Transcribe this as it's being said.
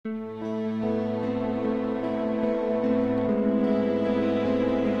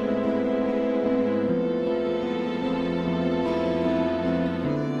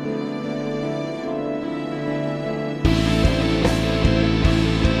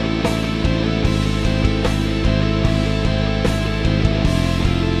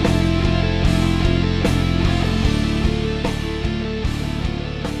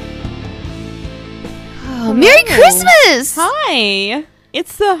Christmas! Hi!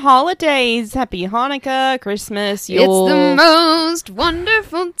 It's the holidays. Happy Hanukkah, Christmas, Yule. It's the most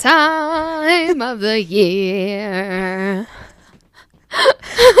wonderful time of the year.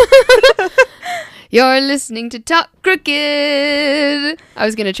 You're listening to Talk Crooked. I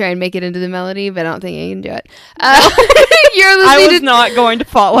was going to try and make it into the melody, but I don't think I can do it. You're listening I was not going to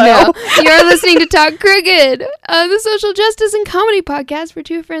follow. No, you're listening to Talk Crooked, the social justice and comedy podcast where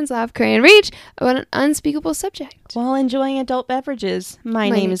two friends laugh, cry, and reach about an unspeakable subject. While enjoying adult beverages. My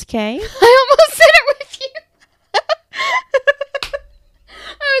name is Kay. I almost said it with you.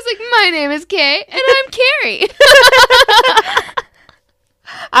 I was like, my name is Kay, and I'm Carrie.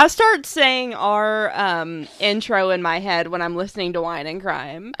 I start saying our intro in my head when I'm listening to Wine and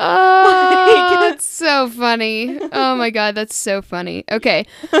Crime. Oh, that's so funny. Oh my god, that's so funny. Okay.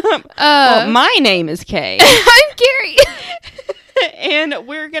 Well, my name is Kay. I'm Carrie. And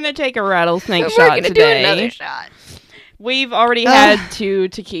we're going to take a rattlesnake We're shot gonna today. do another shot. We've already had 2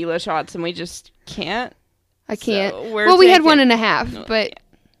 tequila shots and we just can't. I can't. So well, we had 1.5, but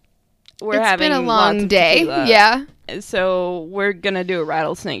we're it's having been a lots long of day. tequila. Yeah. So we're going to do a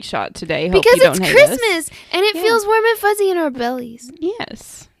rattlesnake shot today. Hope Because you don't it's hate Christmas, us. and it feels warm and fuzzy in our bellies.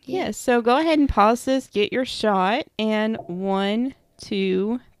 Yes. Yes. So go ahead and pause this, get your shot, and 1,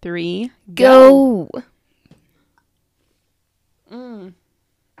 2, 3, Go.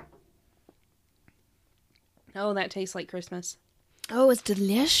 Oh, that tastes like Christmas. Oh, it's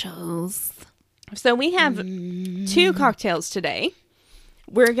delicious. So we have 2 cocktails today.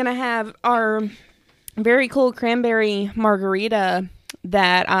 We're going to have our very cool cranberry margarita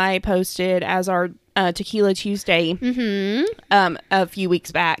that I posted as our Tequila Tuesday a few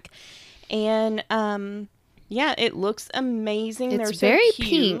weeks back. And yeah, it looks amazing. It's They're so very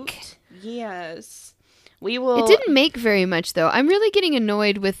cute. pink. Yes. We will. It didn't make very much, though. I'm really getting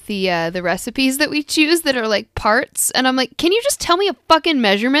annoyed with the recipes that we choose that are like parts. And I'm like, can you just tell me a fucking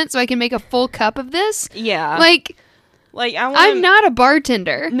measurement so I can make a full cup of this? Yeah. Like I'm not a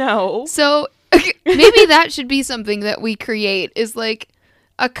bartender. No. So maybe that should be something that we create is like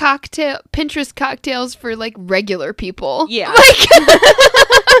a cocktail, Pinterest cocktails for like regular people. Yeah. Like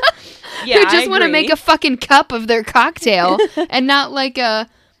Yeah, who just want to make a fucking cup of their cocktail and not like a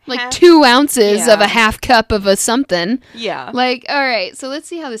Half- 2 ounces of Yeah. a half cup of a something. Yeah. Like, all right, so let's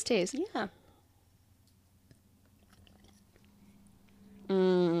see how this tastes. Yeah.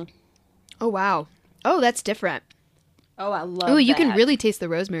 Oh wow. Oh, that's different. Oh, I love Oh, you can that. really taste the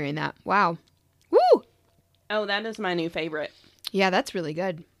rosemary in that. Wow. Woo! Oh, that is my new favorite. Yeah, that's really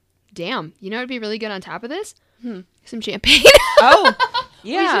good. Damn. You know what would be really good on top of this? Some champagne. Oh,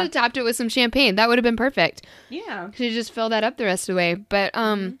 We should yeah. have topped it with some champagne. That would have been perfect. Yeah. Should have just filled that up the rest of the way. But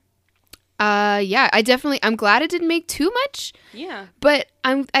yeah, I'm glad it didn't make too much. Yeah. But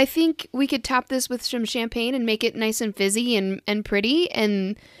I think we could top this with some champagne and make it nice and fizzy and pretty,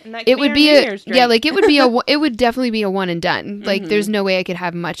 and that it could would our be New a Year's yeah, drink. like it would be it would definitely be a one and done. Like there's no way I could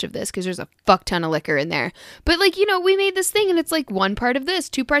have much of this because there's a fuck ton of liquor in there. But like we made this thing and it's like 1 part of this,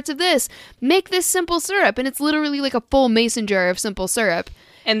 2 parts of this. Make this simple syrup and it's literally like a full mason jar of simple syrup,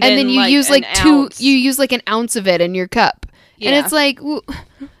 and then you use like you use like an ounce of it in your cup, and Yeah. it's like.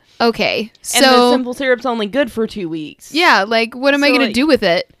 Okay, so And the simple syrup's only good for 2 weeks. yeah, like what am I So, gonna like- do with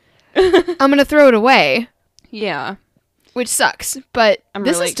it? I'm gonna throw it away, Yeah. which sucks. But I'm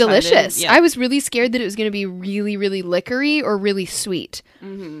this really is excited, delicious. yeah. I was really scared that it was gonna be really, really liquory or really sweet,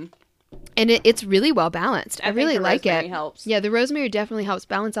 and it's really well balanced. I think really the like rosemary it. helps. Yeah, the rosemary definitely helps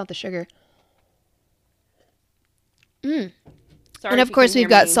balance out the sugar. Sorry And if of you course, can we've hear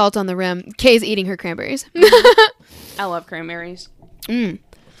got me. salt on the rim. Kay's eating her cranberries. I love cranberries.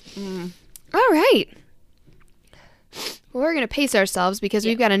 All right. Well, we're going to pace ourselves because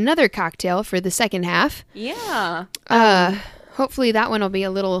we've got another cocktail for the second half. Yeah. Hopefully that one will be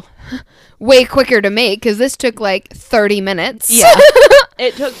a little way quicker to make because this took like 30 minutes. Yeah.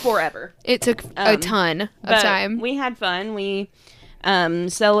 It took forever. It took a ton of But time. we had fun. We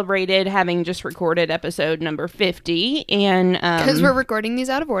celebrated having just recorded episode number 50 and Because we're recording these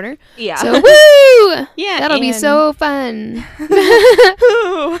out of order. yeah. So, woo! Yeah, That'll be and- so fun. That'll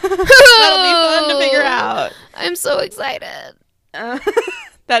be fun to figure out. I'm so excited.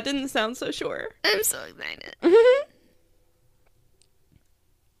 That didn't sound so sure. I'm so excited.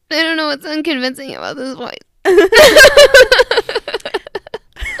 I don't know what's unconvincing about this voice.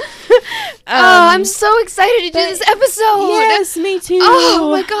 I'm so excited to do this episode. Yes, me too.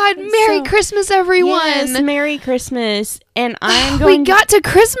 Oh my God! Merry Christmas, everyone! Yes, Merry Christmas. And I'm We going got to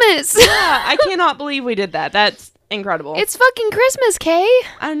Christmas. Yeah, I cannot believe we did that. That's incredible. It's fucking Christmas, Kay.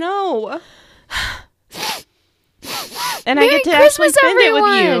 I know. And Merry I get to Christmas, actually spend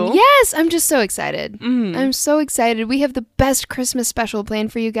everyone! it with you. Yes, I'm just so excited. Mhm. I'm so excited. We have the best Christmas special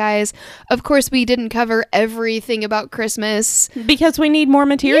planned for you guys. Of course, we didn't cover everything about Christmas. Because we need more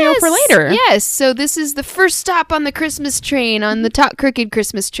material for later. Yes, so this is the first stop on the Christmas train, on the Talk Crooked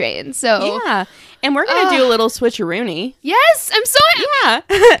Christmas train. So Yeah. And we're going to do a little switcheroony. yes, I'm so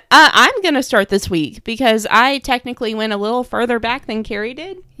happy. Yeah. I'm going to start this week because I technically went a little further back than Carrie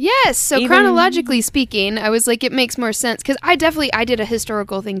did. Yes, so Even- chronologically speaking, I was like, it makes more sense because I did a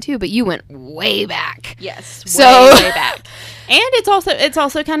historical thing too, but you went way back. Yes. So- way back. And it's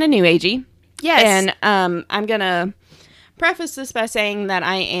also kind of new agey. Yes, And I'm going to preface this by saying that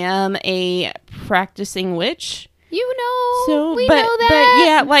I am a practicing witch. you know, So, we but, know that. But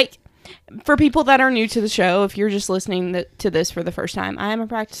yeah, like for people that are new to the show, if you're just listening to this for the first time, I am a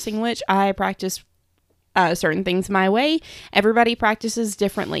practicing witch. I practice certain things my way. Everybody practices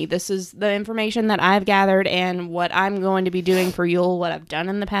differently. This is the information that I've gathered and what I'm going to be doing for Yule, what I've done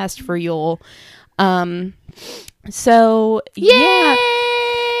in the past for Yule. So yeah.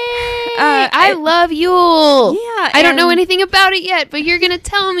 I love Yule. Yeah, I don't know and- anything about it yet, but you're gonna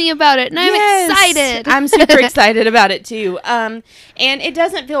tell me about it, and I'm Yes. excited. I'm super excited about it too. And it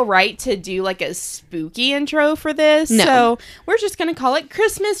doesn't feel right to do like a spooky intro for this. No. So we're just gonna call it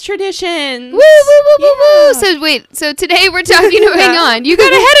Christmas traditions. Woo, woo, woo, woo, woo. Yeah. So wait, so today we're talking. Hang on, you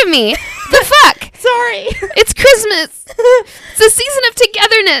got ahead of me. The fuck? Sorry. It's Christmas. It's a season of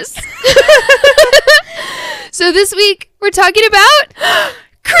togetherness. So this week we're talking about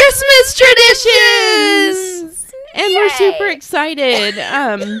Christmas traditions. And we're Yay. super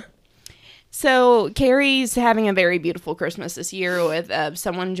excited. So Carrie's having a very beautiful Christmas this year with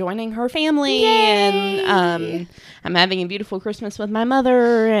someone joining her family, Yay. and I'm having a beautiful Christmas with my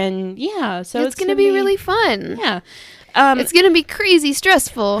mother, and yeah, so It's gonna be really fun. yeah. It's gonna be crazy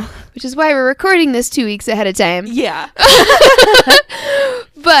stressful, which is why we're recording this 2 weeks ahead of time. yeah.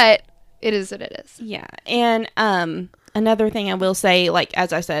 But it is what it is. Yeah, and another thing I will say, like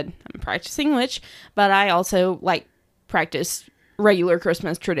as I said, I'm a practicing witch, but I also like practice regular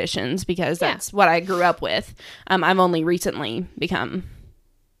Christmas traditions because that's what I grew up with. I've only recently become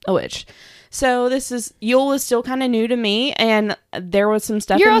a witch, so Yule is still kind of new to me, and there was some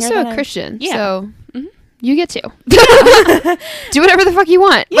stuff. You're in also here a that Christian, Yeah. so you get to do whatever the fuck you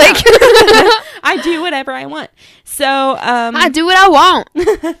want. Yeah. Like I do whatever I want. So I do what I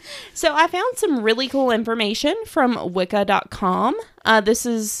want. So I found some really cool information from Wicca.com. This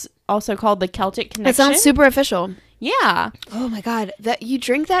is also called the Celtic Connection. That sounds super official. Yeah. Oh my god, that you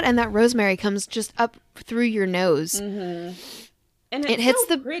drink that and that rosemary comes just up through your nose. And It hits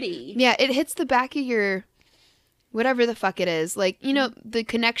the- pretty. Yeah, it hits the back of your whatever the fuck it is. Like, you know, the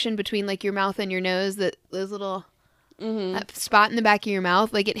connection between like your mouth and your nose, those little that spot in the back of your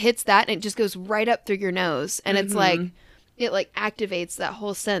mouth, like it hits that and it just goes right up through your nose, and it's like it like activates that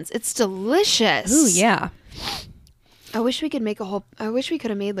whole sense. It's delicious. Ooh, yeah. I wish we could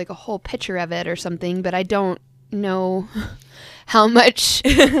have made like a whole picture of it or something, but I don't know how much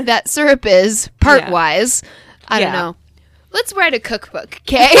that syrup is part wise. I don't Yeah. know. Let's write a cookbook,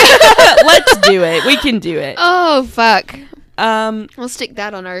 okay? Let's do it. We can do it. Oh fuck. Um, We'll stick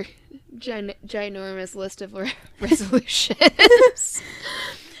that on our ginormous list of resolutions.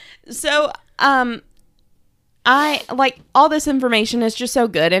 so, I like all this information is just so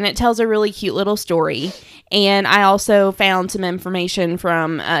good, and it tells a really cute little story. And I also found some information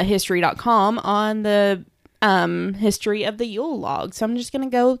from history.com on the history of the Yule log. So I'm just going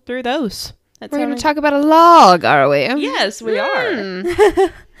to go through those. That's We're how going to talk about a log, are we? Yes, we are.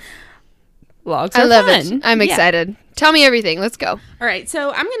 Logs are I love fun. it. I'm Yeah. excited. Tell me everything. Let's go. All right,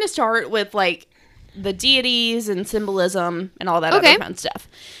 so I'm going to start with like the deities and symbolism and all that Okay. other fun stuff.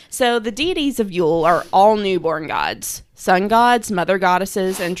 So the deities of Yule are all newborn gods: sun gods, mother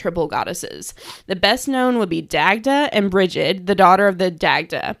goddesses, and triple goddesses. The best known would be Dagda and Brigid, the daughter of the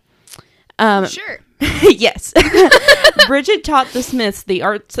Dagda. Sure. Yes. Brigid taught the smiths the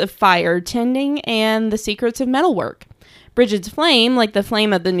arts of fire tending and the secrets of metalwork. Brigid's flame, like the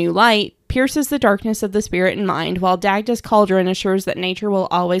flame of the new light, pierces the darkness of the spirit and mind, while Dagda's cauldron assures that nature will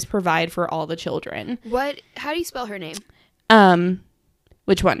always provide for all the children. How do you spell her name?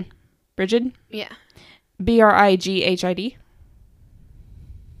 Which one? Brigid? Yeah. Brighid.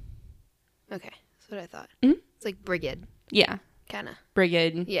 Okay. That's what I thought. Mhm. It's like Brigid. Yeah. Kind of.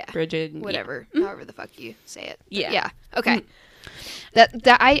 Brigid. Yeah. Brigid. Whatever. However the fuck you say it. But Yeah. yeah. Okay.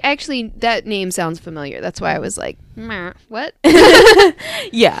 That name sounds familiar. That's why I was like, "Meh, what?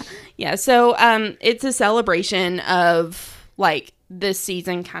 Yeah. Yeah. So, it's a celebration of like this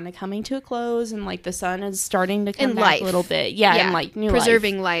season kind of coming to a close, and like the sun is starting to come And back life. a little bit. Yeah, and like new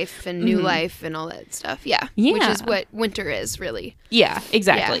preserving life. life and new life and all that stuff. Yeah. Yeah. Which is what winter is, really. Yeah,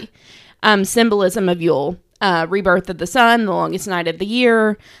 exactly. Symbolism of Yule. Rebirth of the sun, the longest night of the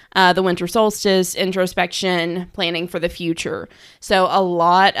year, the winter solstice, introspection, planning for the future. So a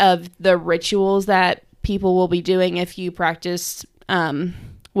lot of the rituals that people will be doing if you practice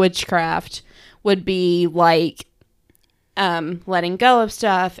witchcraft would be like letting go of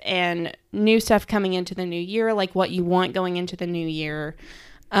stuff and new stuff coming into the new year, like what you want going into the new year.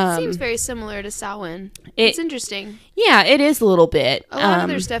 Seems very similar to Samhain. It's interesting. Yeah, it is a little bit. A lot of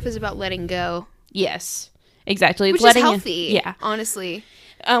their stuff is about letting go. Yes, exactly. Which is healthy. Yeah. Honestly.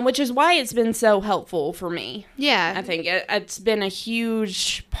 Which is why it's been so helpful for me. Yeah. I think it's been a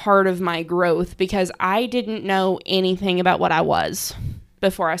huge part of my growth because I didn't know anything about what I was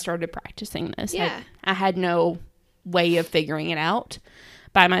before I started practicing this. Yeah. I had no way of figuring it out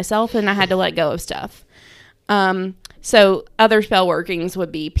by myself, and I had to let go of stuff. So other spell workings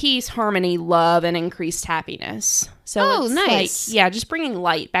would be peace, harmony, love, and increased happiness. So it's nice. like, just bringing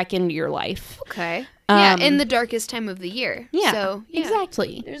light back into your life. Okay. Yeah, in the darkest time of the year. Yeah, so, yeah.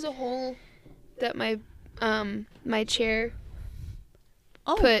 exactly. There's a hole that my my chair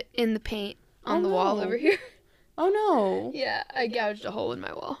Oh. put in the paint on the wall over here. Oh, no. Yeah, I gouged a hole in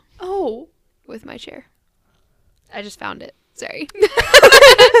my wall Oh. with my chair. I just found it. Sorry.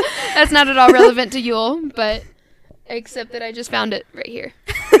 That's not at all relevant to Yule, but except that I just found it right here.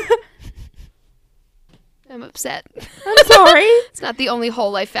 I'm upset. I'm sorry. It's not the only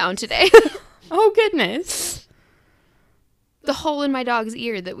hole I found today. Oh, goodness. The hole in my dog's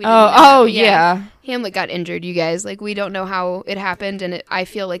ear that we didn't Oh, know. yeah. Hamlet got injured, you guys. Like, we don't know how it happened, and I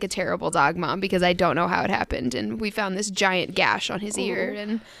feel like a terrible dog mom because I don't know how it happened. And we found this giant gash on his ear,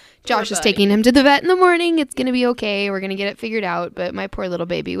 and Josh is taking him to the vet in the morning. It's going to be okay. We're going to get it figured out. But my poor little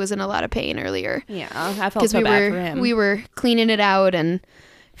baby was in a lot of pain earlier. Yeah, I felt so bad for him. We were cleaning it out and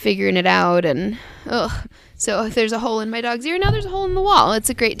figuring it out, and so if there's a hole in my dog's ear, now there's a hole in the wall. It's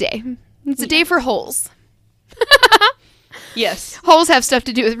a great day. It's a day for holes. Yes. Holes have stuff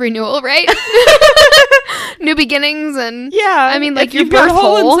to do with renewal, right? New beginnings and Yeah. I mean, like if your you've got birth a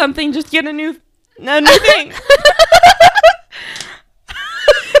hole hole. in something, just get a new thing.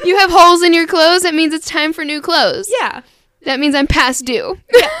 You have holes in your clothes. That means it's time for new clothes. Yeah. That means I'm past due.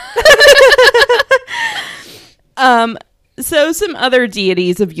 So some other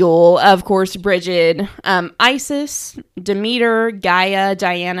deities of Yule, of course, Brigid, Isis, Demeter, Gaia,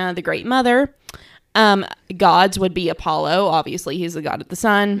 Diana, the Great Mother. Gods would be Apollo. Obviously, he's the god of the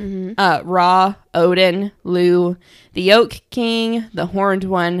sun. Ra, Odin, Lu, the Oak King, the Horned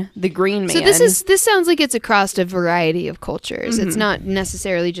One, the Green Man. So this sounds like it's across a variety of cultures. It's not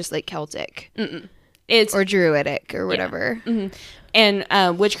necessarily just like Celtic It's or Druidic or whatever.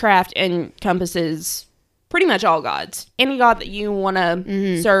 And witchcraft encompasses pretty much all gods. Any god that you want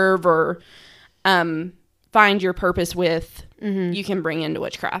to serve or find your purpose with, you can bring into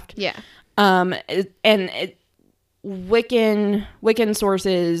witchcraft. Yeah. Wiccan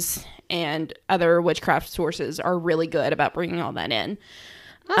sources and other witchcraft sources are really good about bringing all that in.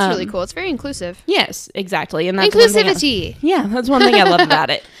 That's really cool. It's very inclusive. Yes, exactly. And that's one thing Inclusivity. that's one thing I love about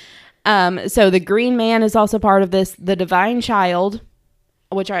it. So the Green Man is also part of this. The Divine Child,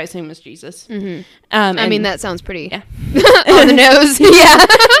 which I assume is Jesus. I mean, that sounds pretty on the nose. Yeah.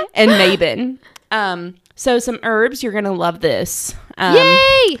 And Mabon. So some herbs, you're going to love this.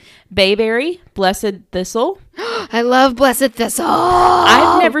 Yay! Bayberry, blessed thistle. I love blessed thistle.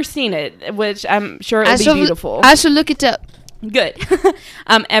 I've never seen it, which I'm sure it'll be beautiful. I should look it up. Good.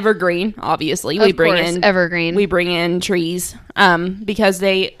 Evergreen, obviously. Of course, evergreen. We bring in trees because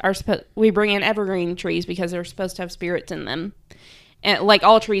they are we bring in evergreen trees because they're supposed to have spirits in them. And like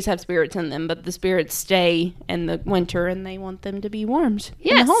all trees have spirits in them, but the spirits stay in the winter and they want them to be warmed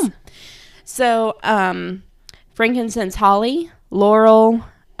in the home. So, frankincense, holly, laurel,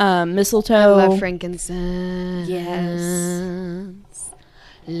 mistletoe. I love frankincense. Yes.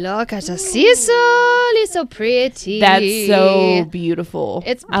 Look at the sisal. It's so pretty. That's so beautiful.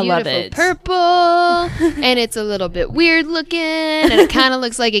 It's beautiful. I love it. Purple. And it's a little bit weird looking. And it kind of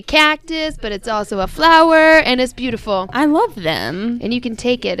looks like a cactus, but it's also a flower. And it's beautiful. I love them. And you can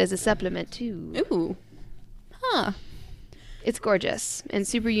take it as a supplement too. Ooh. Huh. It's gorgeous and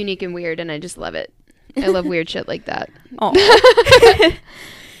super unique and weird. And I just love it. I love weird shit like that. Oh.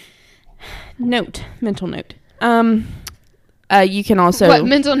 Mental note. You can also What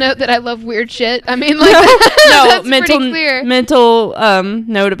mental note that I love weird shit? I mean, like no that's pretty clear. mental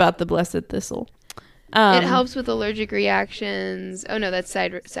note about the blessed thistle. It helps with allergic reactions. Oh no, that's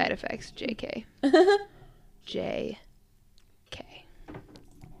side effects. JK. JK.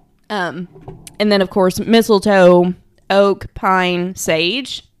 And then, of course, mistletoe, oak, pine,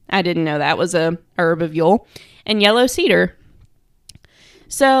 sage. I didn't know that was a herb of Yule. And yellow cedar.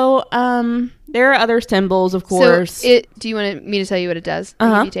 So, there are other symbols, of course. So do you want me to tell you what it does?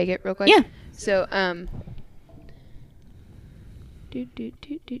 Like, if you take it real quick? Yeah. So,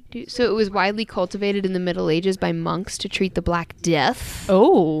 so it was widely cultivated in the Middle Ages by monks to treat the Black Death.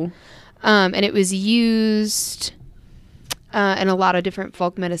 Oh. And it was used in a lot of different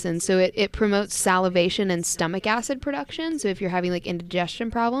folk medicines. So it promotes salivation and stomach acid production. So if you're having like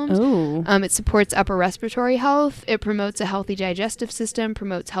indigestion problems, it supports upper respiratory health. It promotes a healthy digestive system,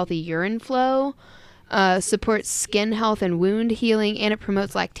 promotes healthy urine flow, supports skin health and wound healing, and it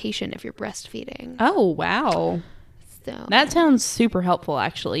promotes lactation if you're breastfeeding. Oh, wow. So That sounds super helpful,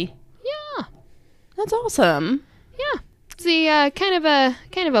 actually. yeah, That's awesome. yeah. It's the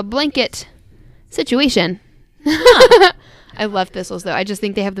kind of a blanket situation. I love thistles though. I just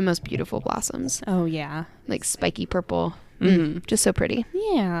think they have the most beautiful blossoms, Oh, yeah. like spiky purple. Mm. Just so pretty.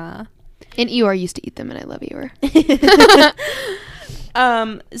 Yeah. And Eeyore used to eat them, and I love Eeyore.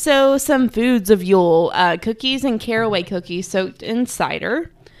 So some foods of Yule, cookies and caraway cookies soaked in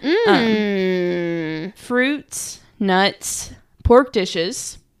cider, fruits, nuts, pork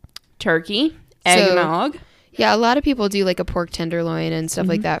dishes, turkey, eggnog. Yeah, a lot of people do like a pork tenderloin and stuff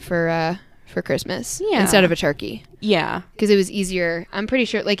like that for Christmas instead of a turkey. Yeah. Because it was easier. I'm pretty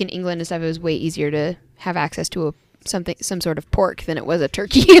sure, like in England and stuff, it was way easier to have access to some sort of pork than it was a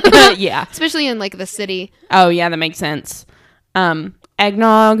turkey. Yeah. Especially in like the city. Oh, yeah, that makes sense.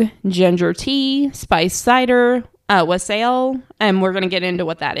 Eggnog, ginger tea, spiced cider, wassail, and we're going to get into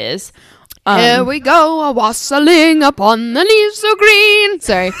what that is. Here we go, a wassailing upon the leaves so green.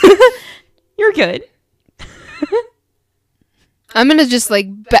 Sorry. You're good. I'm going to just like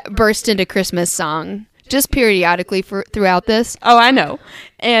burst into Christmas song. Just periodically throughout this. Oh, I know.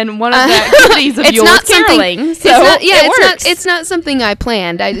 And one of the activities of Yule is caroling. So it's not something I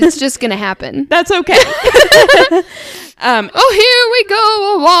planned. It's just going to happen. That's okay. Oh, here we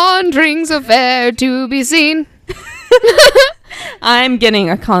go, a wandering's affair to be seen. I'm getting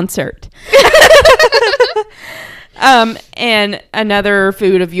a concert. And another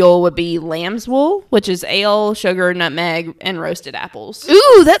food of Yule would be lamb's wool, which is ale, sugar, nutmeg, and roasted apples.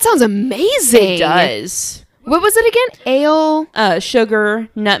 Ooh, that sounds amazing. It does. What was it again? Ale, sugar,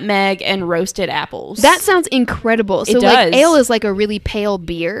 nutmeg, and roasted apples. That sounds incredible. So It like does. ale is like a really pale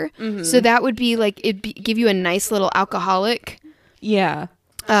beer. Mm-hmm. So that would be like give you a nice little alcoholic Yeah.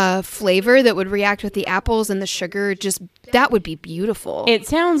 flavor that would react with the apples and the sugar. Just that would be beautiful. It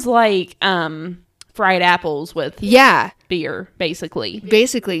sounds like fried apples with beer, basically.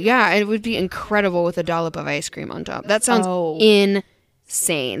 Basically, yeah. It would be incredible with a dollop of ice cream on top. That sounds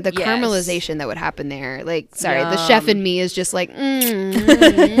insane. The caramelization that would happen there. Like, sorry, the chef in me is just like,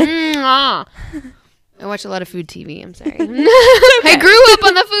 ah. I watch a lot of food TV. I'm sorry. I grew up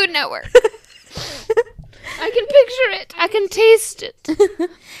on the Food Network. I can picture it. I can taste it.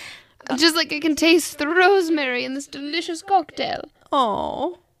 Just like I can taste the rosemary in this delicious cocktail.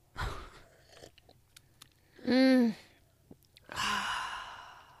 Oh.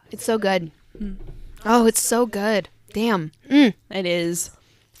 It's so good. Oh, it's so good. Damn. It is.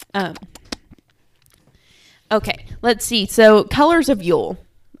 Okay, let's see. So, colors of Yule.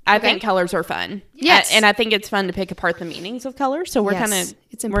 I think colors are fun. Yes. And I think it's fun to pick apart the meanings of colors. So we're going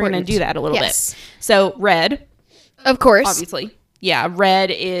to do that a little bit. So, red. Of course. Obviously. Yeah,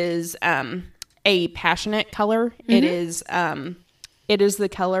 red is a passionate color. Mm-hmm. It is the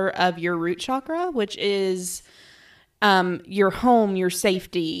color of your root chakra, which is your home, your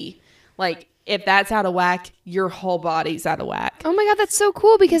safety. Like, if that's out of whack, your whole body's out of whack. Oh my God, that's so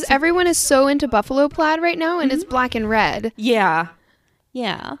cool because everyone is so into buffalo plaid right now and it's black and red. Yeah.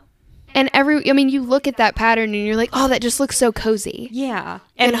 Yeah. And you look at that pattern and you're like, oh, that just looks so cozy. Yeah.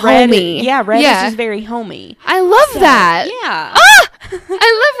 And red, homey. Red is just very homey. I love that. Yeah. I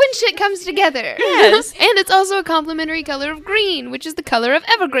love when shit comes together. Yes. And it's also a complementary color of green, which is the color of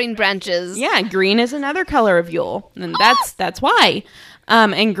evergreen branches. Yeah, green is another color of Yule. And that's why.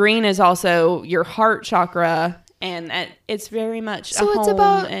 And green is also your heart chakra. And it's very much so a it's home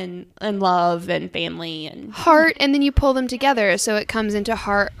about and love and family and heart, and then you pull them together, so it comes into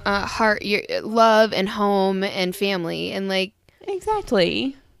heart, your love and home and family, and like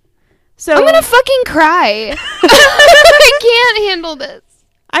exactly. So I'm gonna fucking cry. I can't handle this.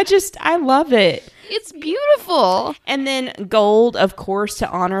 I love it. It's beautiful. And then gold, of course, to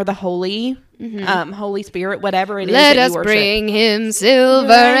honor the holy. Holy Spirit, whatever it is. Let us bring him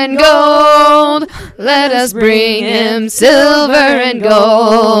silver and gold. Let us bring him silver and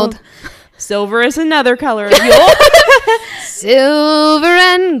gold. Silver is another color of Yule. Silver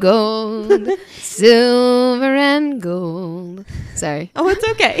and gold, silver and gold. Sorry. Oh, it's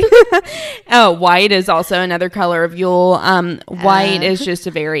okay. Oh, white is also another color of Yule. White is just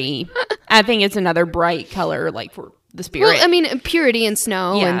a very, I think it's another bright color, like for the spirit. Well, I mean, purity and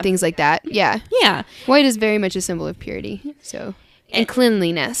snow and things like that. Yeah. Yeah. White is very much a symbol of purity. So, and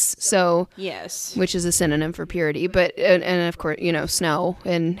cleanliness. So, yes. which is a synonym for purity. But, and of course, you know, snow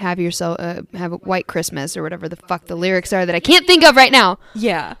and have yourself, have a white Christmas or whatever the fuck the lyrics are that I can't think of right now.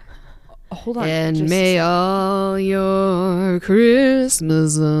 Yeah. Hold on. And may all your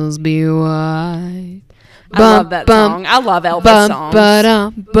Christmases be white. I love that song. I love Elvis songs.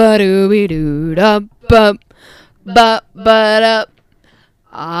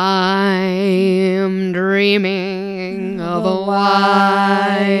 I'm dreaming of a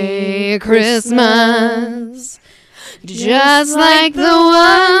white Christmas, just like the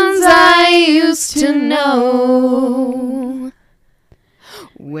ones I used to know,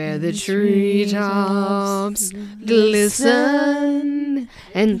 where the treetops glisten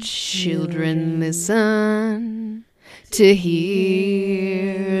and children listen to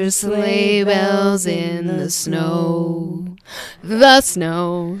hear sleigh bells in the snow. The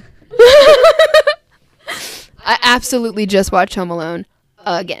snow. I absolutely just watched Home Alone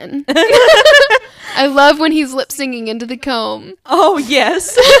again. I love when he's lip singing into the comb. Oh,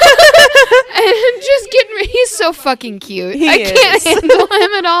 yes. And just getting, he's so fucking cute. I is. can't handle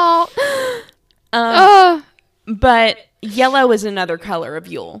him at all. But yellow is another color of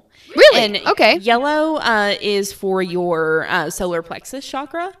Yule. Really? And Okay. Yellow is for your solar plexus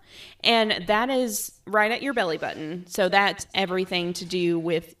chakra. And that is right at your belly button. So that's everything to do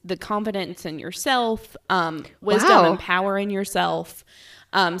with the confidence in yourself, wisdom Wow. and power in yourself.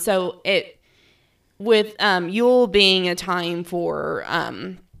 So it, with Yule being a time for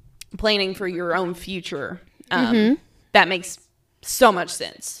planning for your own future, that makes so much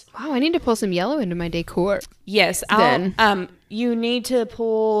sense. Wow, I need to pull some yellow into my decor. Yes. Then. You need to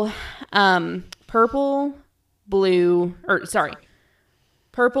pull purple, blue,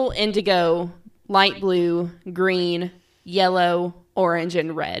 purple, indigo, light blue, green, yellow, orange,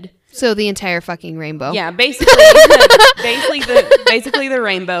 and red. So the entire fucking rainbow. Yeah, basically the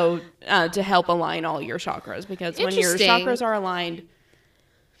rainbow to help align all your chakras, because when your Interesting. chakras are aligned,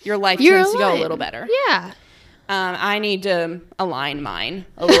 your life You're tends to go a aligned. little better. Yeah. I need to align mine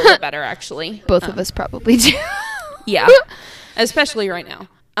a little bit better, actually. Both of us probably do. Yeah, especially right now.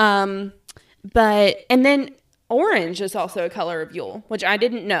 But and then orange is also a color of Yule, which I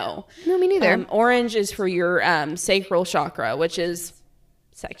didn't know. No, me neither. Orange is for your sacral chakra, which is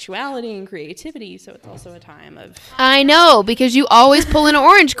sexuality and creativity. So it's also a time of. I know, because you always pull an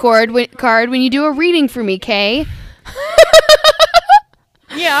orange card when you do a reading for me, Kay.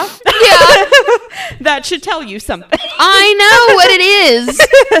 Yeah. Yeah. That should tell you something. I know what it is.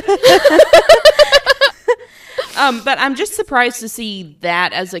 But I'm just surprised to see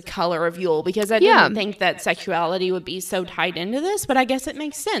that as a color of Yule, because I didn't think that sexuality would be so tied into this, but I guess it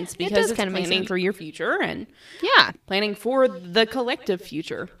makes sense because does it's kinda make planning sense. for your future and Yeah. planning for the collective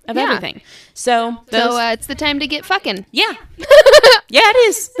future of Yeah. everything. So, So it's the time to get fucking. yeah. Yeah, it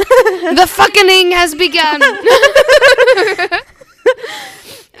is. The fucking has begun.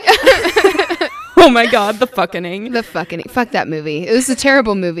 Oh my God, the fucking. The fucking. Fuck that movie. It was a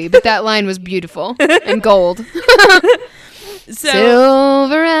terrible movie, but that line was beautiful. And gold. So,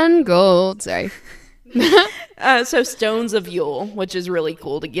 Silver and gold. Sorry. so stones of Yule, which is really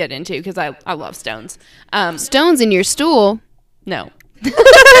cool to get into because I love stones. Stones in your stool. No.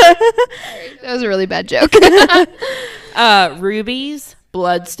 That was a really bad joke. Rubies,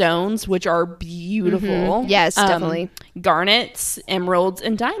 bloodstones, which are beautiful. Yes, definitely. Garnets, emeralds,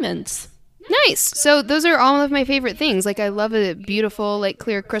 and diamonds. Nice. So those are all of my favorite things. Like I love a beautiful, like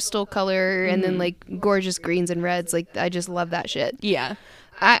clear crystal color, and then like gorgeous greens and reds. Like I just love that shit. Yeah.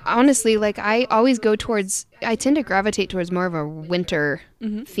 I honestly, like, I always go towards, I tend to gravitate towards more of a winter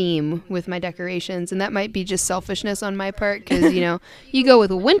theme with my decorations. And that might be just selfishness on my part because, you know, you go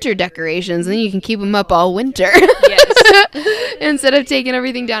with winter decorations and then you can keep them up all winter. Yes. Instead of taking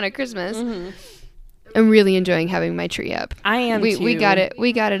everything down at Christmas. I'm really enjoying having my tree up. I am too. We got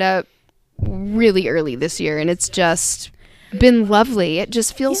it up really early this year, and it's just been lovely. It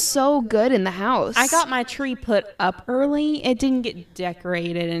just feels so good in the house. I got my tree put up early. It didn't get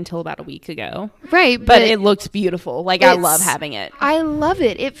decorated until about a week ago. right, But it looks beautiful. Like, I It's- love having it. I love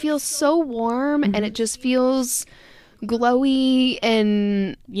it. It feels so warm, and it just feels glowy,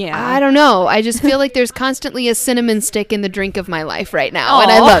 and Yeah. I don't know. I just feel like there's constantly a cinnamon stick in the drink of my life right now,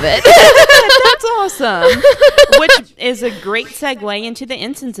 and I Aw. love it. That's awesome. Which is a great segue into the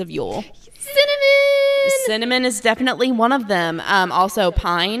incense of Yule. Cinnamon. Cinnamon is definitely one of them. Also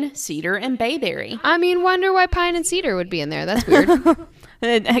pine, cedar, and bayberry. I mean, wonder why pine and cedar would be in there. That's weird.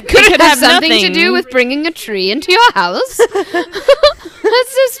 Could have something to do with bringing a tree into your house.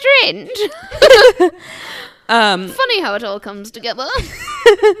 That's so strange. Funny how it all comes together.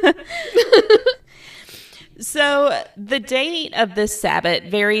 So the date of this Sabbath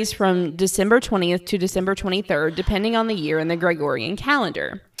varies from December 20th to December 23rd, depending on the year in the Gregorian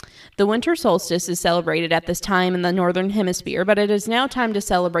calendar. The winter solstice is celebrated at this time in the northern hemisphere, but it is now time to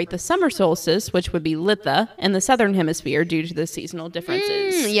celebrate the summer solstice, which would be Litha, in the southern hemisphere due to the seasonal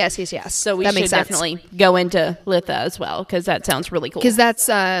differences. Yes. So we that should makes sense. definitely go into Litha as well, because that sounds really cool. Because that's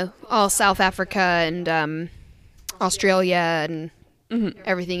all South Africa and Australia and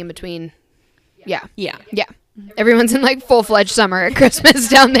everything in between. Yeah. Yeah. Yeah. Everyone's in like full-fledged summer at Christmas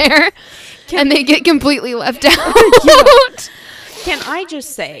down there. And they get completely left out. Can I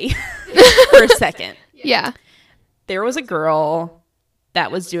just say for a second? Yeah. There was a girl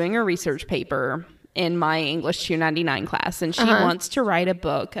that was doing a research paper in my English 299 class, and she wants to write a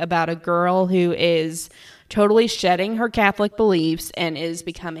book about a girl who is totally shedding her Catholic beliefs and is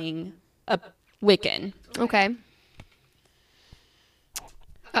becoming a Wiccan. Okay.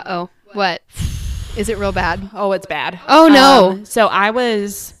 Uh-oh. What? Is it real bad? Oh, it's bad. Oh, no. So I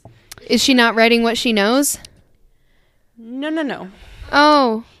was... Is she not writing what she knows? No.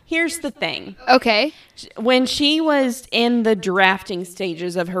 Oh. Here's the thing. Okay. When she was in the drafting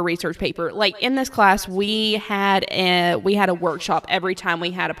stages of her research paper, like in this class, we had a workshop every time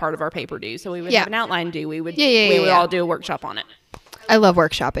we had a part of our paper due. So we would have an outline due. We would all do a workshop on it. I love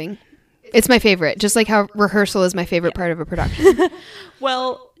workshopping. It's my favorite, just like how rehearsal is my favorite part of a production.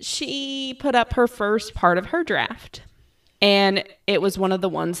 Well, she put up her first part of her draft, and it was one of the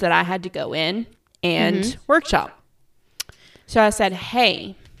ones that I had to go in and workshop. So I said,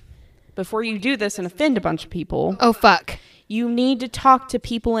 hey, before you do this and offend a bunch of people, Oh, fuck. you need to talk to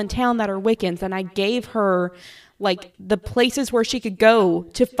people in town that are Wiccans. And I gave her like the places where she could go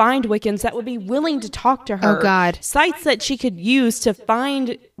to find Wiccans that would be willing to talk to her. Oh, God. Sites that she could use to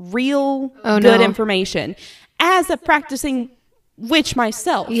find real good no. information as a practicing witch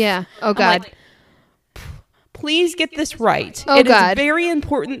myself. Yeah. Oh, I'm God. like, please get this right. Oh, It is God. very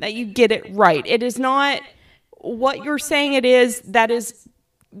important that you get it right. It is not what you're saying it is. That is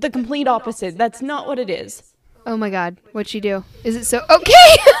the complete opposite. That's not what it is. Oh, my God. What'd she do? Is it so...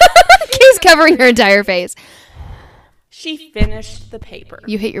 Okay. She's covering her entire face. She finished the paper.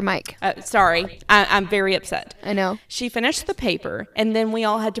 You hit your mic. Sorry. I'm very upset. I know. She finished the paper, and then we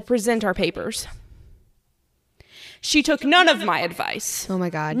all had to present our papers. She took none of my advice. Oh, my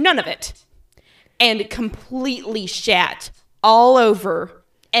God. None of it. And completely shat all over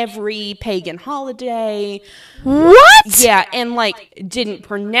every pagan holiday. What? Yeah, and like didn't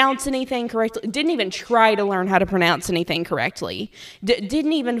pronounce anything correctly. Didn't even try to learn how to pronounce anything correctly.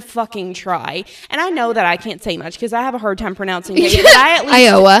 Didn't even fucking try. And I know that I can't say much because I have a hard time pronouncing pagan. But I at least,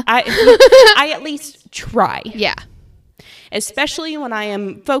 Iowa. I at least try. Yeah. Especially when I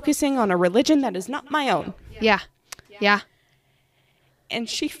am focusing on a religion that is not my own. Yeah. Yeah. And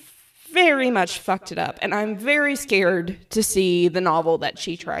she very much fucked it up, and I'm very scared to see the novel that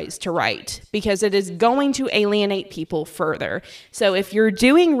she tries to write because it is going to alienate people further. So if you're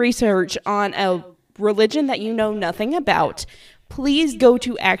doing research on a religion that you know nothing about, please go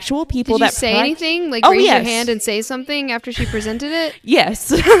to actual people Did you that say anything? Like, Oh, raise yes. your hand and say something after she presented it?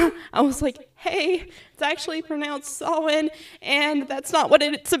 Yes. I was like, hey, it's actually pronounced Samhain, and that's not what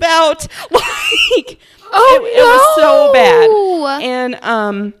it's about. Like, it was so bad.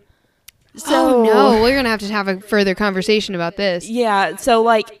 And so, oh no, we're gonna have to have a further conversation about this. Yeah, so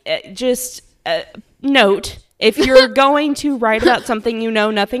like just note, if you're going to write about something you know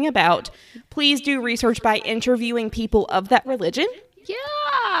nothing about, please do research by interviewing people of that religion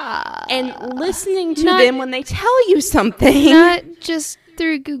Yeah. and listening to them when they tell you something. Not just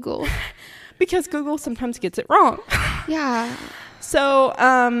through Google. Because Google sometimes gets it wrong. Yeah.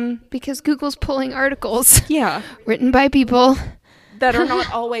 So, Because Google's pulling articles yeah, written by people. that are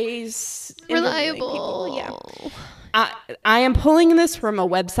not always interviewing Reliable. people. Yeah. I am pulling this from a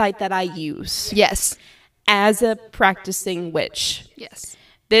website that I use Yes. as a practicing witch. Yes.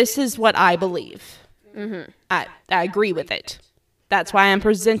 This is what I believe. I agree with it. That's why I'm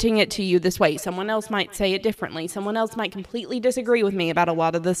presenting it to you this way. Someone else might say it differently. Someone else might completely disagree with me about a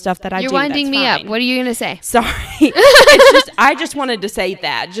lot of the stuff that I do. You're winding That's me fine. up. What are you gonna say? Sorry. It's just I just wanted to say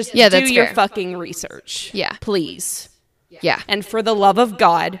that. Just Yeah, do that's your fair. fucking research. Yeah. Please. Yeah. And for the love of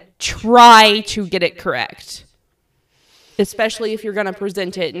God, try to get it correct. Especially if you're going to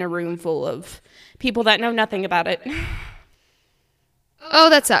present it in a room full of people that know nothing about it. Oh,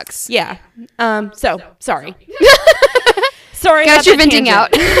 that sucks. Yeah. So sorry. Sorry Got about your that venting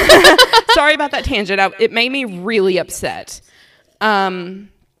out. Sorry about that tangent. It made me really upset.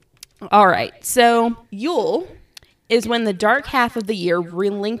 All right. So Yule is when the dark half of the year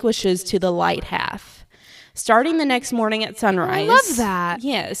relinquishes to the light half. Starting the next morning at sunrise. I love that.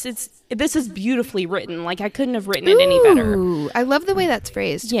 Yes, this is beautifully written. Like I couldn't have written it any better. Ooh, I love the way that's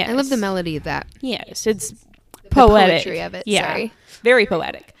phrased. Yes. I love the melody of that. Yes, it's poetic. Poetry of it. Yeah, Sorry. very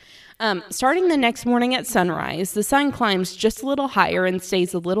poetic. Starting the next morning at sunrise, the sun climbs just a little higher and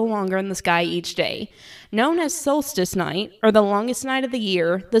stays a little longer in the sky each day. Known as solstice night, or the longest night of the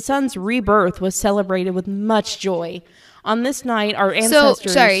year, the sun's rebirth was celebrated with much joy. On this night, our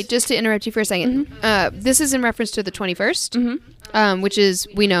ancestors... So, sorry, just to interrupt you for a second. This is in reference to the 21st, which is,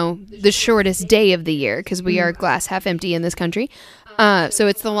 we know, the shortest day of the year, because we are glass half empty in this country. So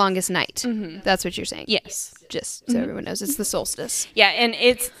it's the longest night. That's what you're saying. Yes. Just so everyone knows, it's the solstice. Yeah, and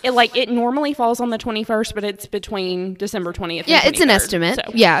it normally falls on the 21st, but it's between December 20th Yeah, and 23rd, it's an estimate.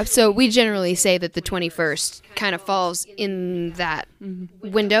 so. Yeah, so we generally say that the 21st kind of falls in that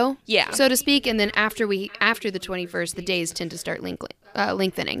window, Yeah. so to speak, and then after the 21st, the days tend to start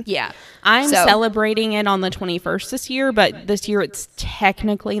lengthening. Yeah. I'm So- celebrating it on the 21st this year, but this year it's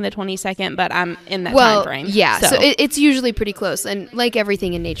technically the 22nd, but I'm in that time frame. Yeah, so it's usually pretty close, and like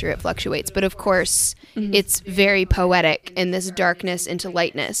everything in nature, it fluctuates. But of course, it's very poetic in this darkness into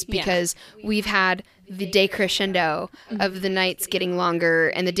lightness, because we've had the day crescendo of the nights getting longer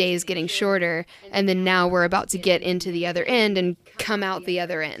and the days getting shorter, and then now we're about to get into the other end and come out the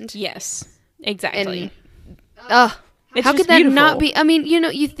other end. Yes, exactly. It's How just could that not beautiful. be? I mean,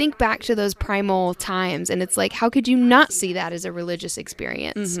 you think back to those primal times, and it's like, how could you not see that as a religious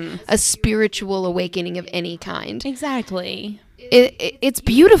experience, a spiritual awakening of any kind? Exactly. It's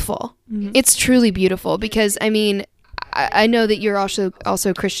beautiful. It's truly beautiful, because I mean, I know that you're also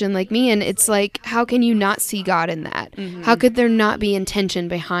Christian like me, and it's like, how can you not see God in that? How could there not be intention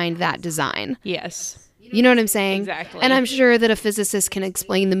behind that design? Yes. You know what I'm saying? Exactly. And I'm sure that a physicist can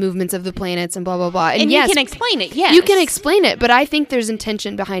explain the movements of the planets and blah, blah, blah. And yes, you can explain it, yes. you can explain it, but I think there's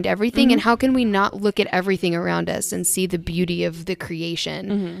intention behind everything. And how can we not look at everything around us and see the beauty of the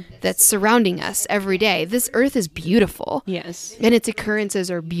creation that's surrounding us every day? This earth is beautiful. Yes. And its occurrences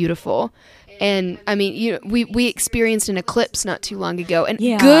are beautiful. And I mean, we experienced an eclipse not too long ago, and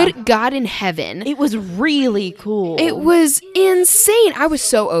Yeah. good God in heaven. It was really cool. It was insane. I was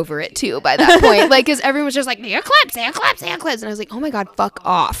so over it too by that point. Like, because everyone was just like, the eclipse, the eclipse, the eclipse. And I was like, oh my God, fuck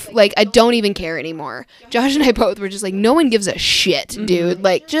off. Like, I don't even care anymore. Josh and I both were just like, no one gives a shit, dude.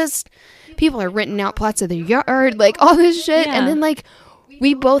 Like, just people are renting out plots of their yard, like all this shit. Yeah. And then, like,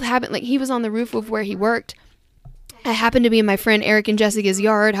 we both happened, like, he was on the roof of where he worked. I happened to be in my friend Eric and Jessica's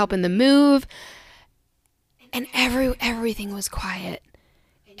yard helping them move. And everything was quiet.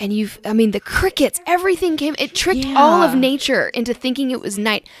 And the crickets, everything came, it tricked all of nature into thinking it was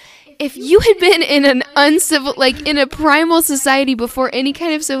night. If you had been in an in a primal society before any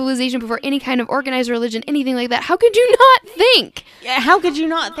kind of civilization, before any kind of organized religion, anything like that, how could you not think How could you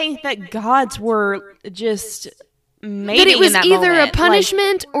not think that gods were just mating that it was in that either moment? a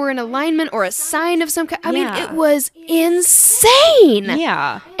punishment or an alignment or a sign of some kind? I mean, Yeah. it was insane.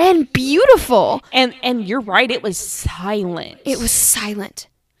 Yeah. And beautiful. And you're right, it was silent. It was silent.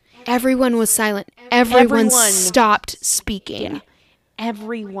 Everyone was silent. Everyone stopped speaking. Yeah.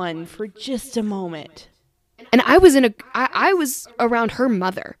 Everyone for just a moment. And I was around her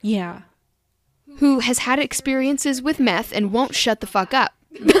mother, Yeah. who has had experiences with meth and won't shut the fuck up.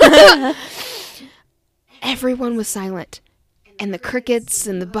 Everyone was silent. And the crickets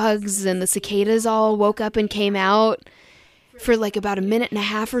and the bugs and the cicadas all woke up and came out for like about a minute and a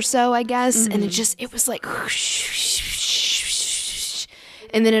half or so, I guess. And it was like,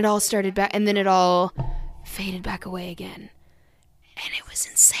 and then it all started back, and then it all faded back away again. And it was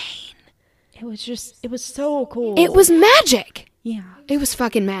insane. It was so cool. It was magic. Yeah. It was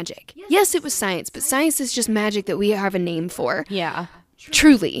fucking magic. Yes, it was science, but science is just magic that we have a name for. Yeah.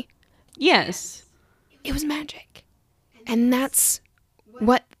 Truly. Yes. It was magic. And that's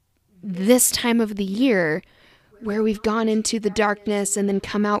what this time of the year, where we've gone into the darkness and then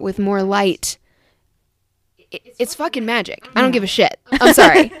come out with more light, it's fucking magic. I don't give a shit. I'm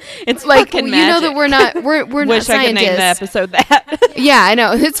sorry. It's like, fucking you know magic. that we're not Wish I could name the scientists. episode that. Yeah, I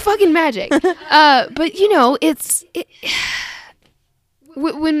know. It's fucking magic. But you know,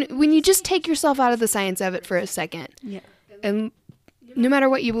 when you just take yourself out of the science of it for a second, and no matter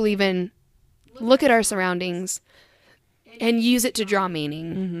what you believe in, look at our surroundings and use it to draw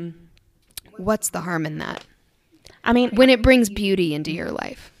meaning. What's the harm in that? I mean, When it brings beauty into your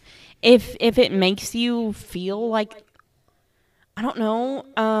life. if it makes you feel like, I don't know,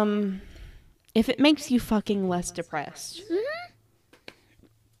 if it makes you fucking less depressed.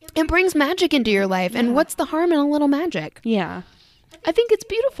 It brings magic into your life. And what's the harm in a little magic? Yeah. I think it's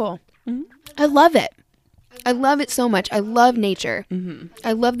beautiful. I love it. I love it so much. I love nature.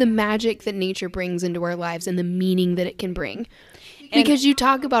 I love the magic that nature brings into our lives and the meaning that it can bring. Because you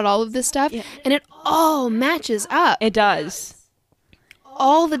talk about all of this stuff and it all matches up. It does.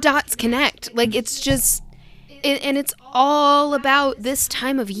 All the dots connect. Like, it's just, and it's all about this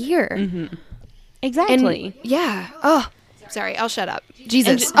time of year. Exactly. And yeah. Oh, sorry. I'll shut up.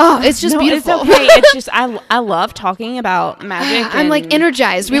 Jesus. It's just beautiful. It's okay. It's just, I love talking about magic. I'm like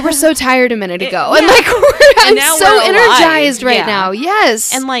energized. We were so tired a minute ago. And yeah. like, I'm now so we're alive. energized right Yeah. now.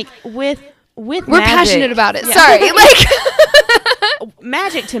 Yes. And like with we're magic, passionate about it. Yeah. Sorry. Like,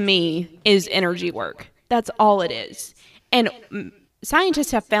 Magic to me is energy work. That's all it is. And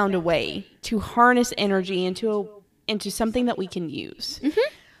scientists have found a way to harness energy into something that we can use.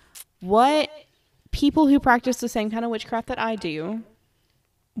 What people who practice the same kind of witchcraft that I do,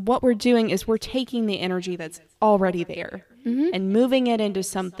 what we're doing is we're taking the energy that's already there and moving it into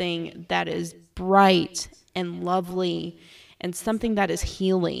something that is bright and lovely and something that is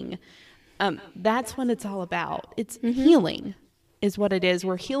healing. That's what it's all about. It's healing is what it is.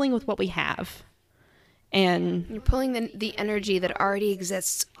 We're healing with what we have. And you're pulling the energy that already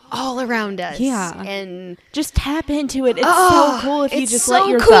exists all around us. Yeah. And just tap into it. It's so cool if you just let so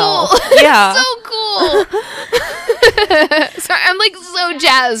yourself. Cool. Yeah. It's so cool. Sorry, I'm like so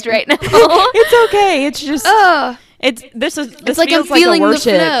jazzed right now. It's okay. It's just this it's like I'm feels like feeling a worship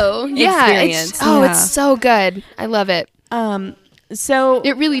the flow. Yeah. experience. It's so good. I love it. So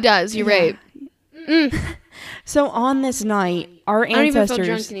It really does. You're right. So on this night, our I don't even feel ancestors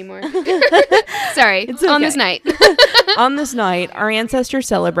drunk anymore. Sorry. It's On okay. this night. on this night, our ancestors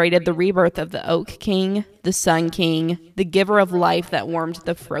celebrated the rebirth of the Oak King, the Sun King, the giver of life that warmed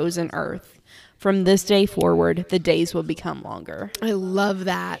the frozen earth. From this day forward, the days will become longer. I love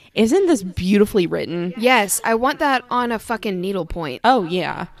that. Isn't this beautifully written? Yes, I want that on a fucking needlepoint. Oh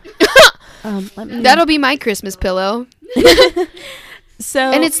yeah. That'll be my Christmas pillow. So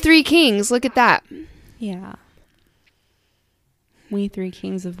And it's 3 kings. Look at that. yeah. We 3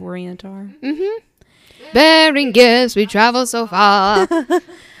 kings of Orient are. Bearing gifts, we travel so far.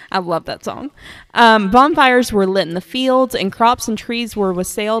 I love that song. Bonfires were lit in the fields, and crops and trees were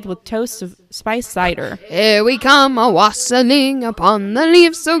wassailed with toasts of spiced cider. Here we come, a wassailing upon the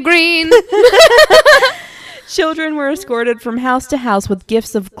leaves so green. Children were escorted from house to house with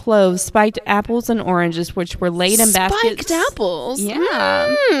gifts of cloves, spiked apples, and oranges, which were laid in baskets. Spiked apples?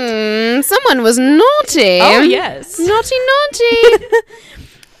 Yeah. Someone was naughty. Oh, yes. Naughty.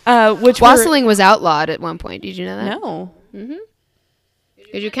 Which Wassailing was outlawed at one point. Did you know that? No.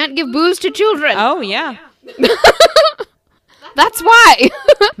 Because you can't give booze to children. Oh, yeah. That's why.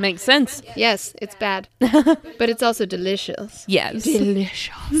 Makes sense. Yes, it's bad. But it's also delicious. Yes.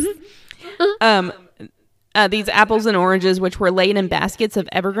 Delicious. These apples and oranges, which were laid in baskets of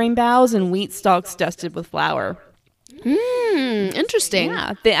evergreen boughs and wheat stalks dusted with flour. Interesting.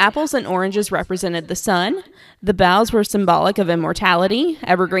 Yeah. The apples and oranges represented the sun. The boughs were symbolic of immortality.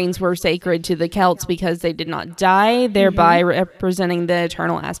 Evergreens were sacred to the Celts because they did not die, thereby representing the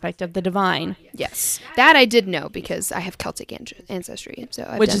eternal aspect of the divine. Yes. That I did know because I have Celtic ancestry. So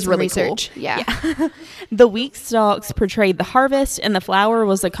I've Which done is some really research. cool. Yeah. The wheat stalks portrayed the harvest, and the flower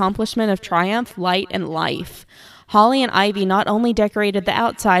was accomplishment of triumph, light, and life. Holly and ivy not only decorated the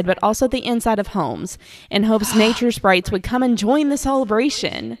outside, but also the inside of homes, in hopes nature sprites would come and join the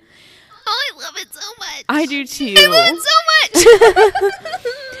celebration. Oh, I love it so much. I do too. I love it so much.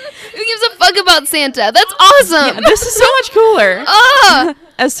 Who gives a fuck about Santa? That's awesome. Yeah, this is so much cooler. Ah!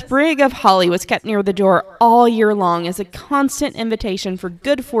 A sprig of holly was kept near the door all year long as a constant invitation for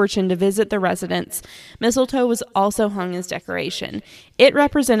good fortune to visit the residence. Mistletoe was also hung as decoration. It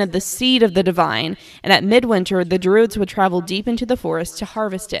represented the seed of the divine, and at midwinter, the druids would travel deep into the forest to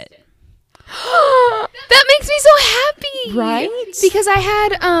harvest it. That makes me so happy. Right? Because I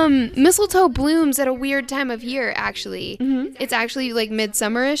had mistletoe blooms at a weird time of year, actually. It's actually like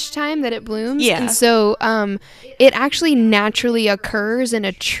midsummerish time that it blooms. Yeah. And so it actually naturally occurs in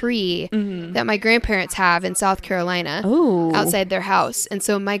a tree that my grandparents have in South Carolina outside their house. And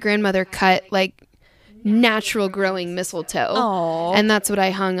so my grandmother cut like natural growing mistletoe. Aww. And that's what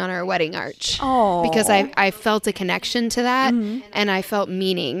I hung on our wedding arch. Aww. Because I felt a connection to that and I felt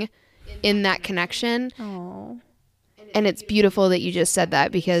meaning in that connection. Aww. And it's beautiful that you just said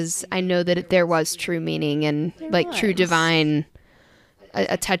that because I know that there was true meaning and true divine,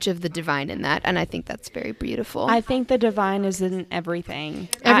 a touch of the divine in that. And I think that's very beautiful. I think the divine is in everything.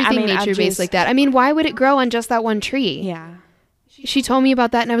 Everything nature-based like that. I mean, why would it grow on just that one tree? Yeah. she told me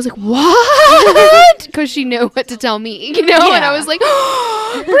about that, and I was like, what? Because she knew what to tell me, you know? Yeah. And I was like,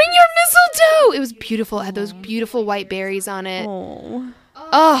 oh, bring your mistletoe. It was beautiful. It had those beautiful white berries on it.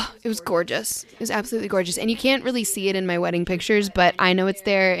 Oh, it was gorgeous. It was absolutely gorgeous. And you can't really see it in my wedding pictures, but I know it's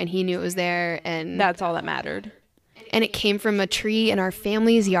there, and he knew it was there. And That's all that mattered. and it came from a tree in our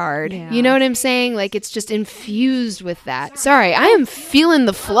family's yard. Yeah. You know what I'm saying? Like, it's just infused with that. Sorry, I am feeling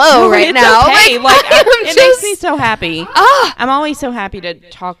the flow right It's now. okay. Like, it makes me just- so happy. Ah! I'm always so happy to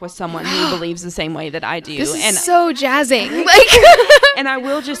talk with someone who believes the same way that I do. This is And so jazzing. Like, and I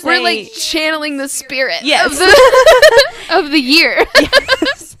will just say, we're like channeling the spirit Yes. of the year.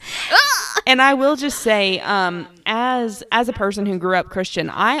 and I will just say, as a person who grew up Christian,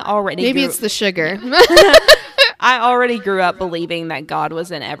 I already Maybe grew, it's the sugar. I already grew up believing that God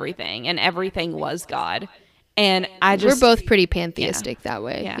was in everything, and everything was God. And I just We're both pretty pantheistic that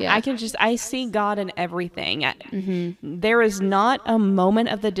way. Yeah, I see God in everything. There is not a moment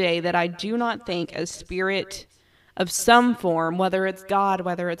of the day that I do not think a spirit of some form, whether it's God,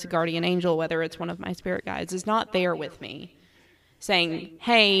 whether it's a guardian angel, whether it's one of my spirit guides, is not there with me saying,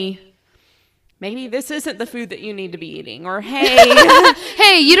 hey, maybe this isn't the food that you need to be eating, or hey,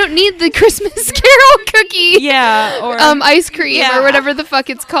 Hey, you don't need the Christmas Carol cookie. yeah, or Ice cream Yeah. or whatever the fuck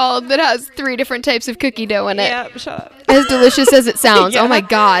it's called that has 3 different types of cookie dough in it. yeah, shut up. As delicious as it sounds. Yeah. Oh my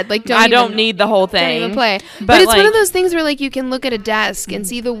god. Like I don't even- need the whole Don't thing. even play. But, But it's one like- of those things where like you can look at a desk and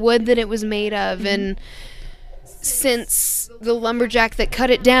see the wood that it was made of and since the lumberjack that cut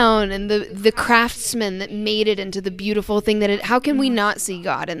it down and the craftsman that made it into the beautiful thing that it, how can we not see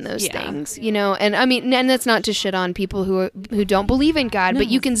God in those Yeah. things, you know? And I mean, and that's not to shit on people who don't believe in God, but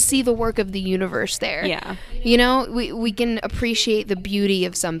you can see the work of the universe there. Yeah. You know, we can appreciate the beauty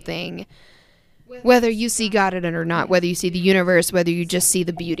of something, whether you see God in it or not, whether you see the universe, whether you just see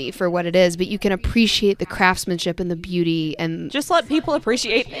the beauty for what it is, but you can appreciate the craftsmanship and the beauty and Just let people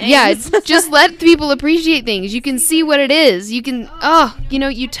appreciate things. yeah, just let people appreciate things. You can see what it is. You can,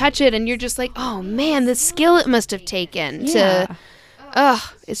 you touch it and you're just like, oh man, the skill it must have taken Yeah. to,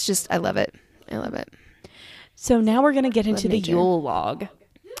 it's just, I love it. I love it. So now we're going to get into the nature. Yule log.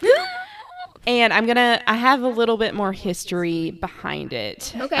 And I have a little bit more history behind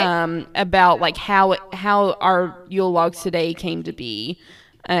it. Okay. About like how our Yule logs today came to be.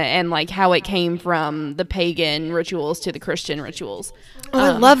 And like how it came from the pagan rituals to the Christian rituals. Oh, I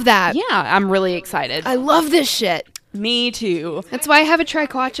love that. Yeah, I'm really excited. I love this shit. Me too. That's why I have a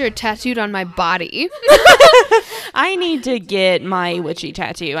triquetra tattooed on my body. I need to get my witchy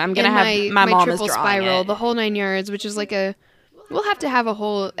tattoo. I'm going to And have my mom is triple drawing spiral, it. the whole 9 yards, which is like we'll have to have a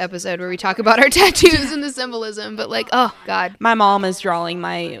whole episode where we talk about our tattoos and the symbolism, but like, oh god. My mom is drawing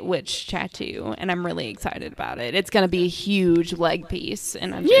my witch tattoo, and I'm really excited about it. It's going to be a huge leg piece,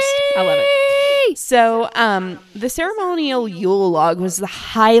 and I love it. So, the ceremonial Yule log was the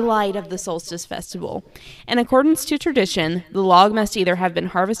highlight of the solstice festival. In accordance to tradition, the log must either have been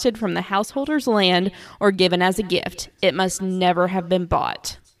harvested from the householder's land or given as a gift. It must never have been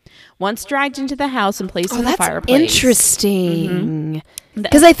bought. Once dragged into the house and placed in the That's fireplace. interesting.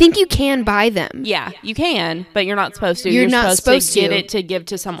 Because I think you can buy them. Yeah, you can, but you're not supposed to. You're not supposed to get to. it to give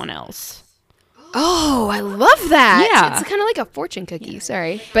to someone else. Oh, I love that. Yeah. It's kind of like a fortune cookie.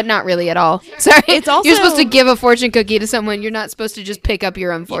 Sorry. But not really at all. Sorry. It's also- You're supposed to give a fortune cookie to someone. You're not supposed to just pick up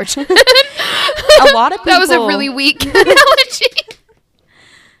your own fortune. A lot of people. That was a really weak analogy.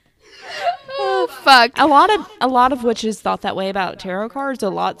 Oh, fuck. A lot of witches thought that way about tarot cards. A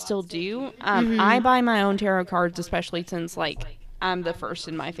lot still do. I buy my own tarot cards, especially since like I'm the first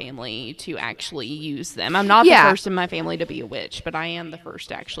in my family to actually use them. I'm not Yeah. the first in my family to be a witch, but I am the first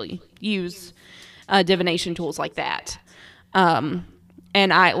to actually use divination tools like that. And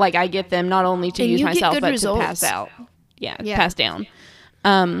I get them not only to And use you get myself, good but results. to pass out. Yeah, Yeah. pass down.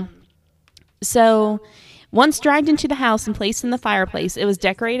 So, once dragged into the house and placed in the fireplace, it was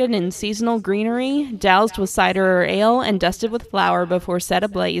decorated in seasonal greenery, doused with cider or ale, and dusted with flour before set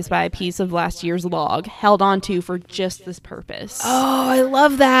ablaze by a piece of last year's log, held onto for just this purpose. Oh, I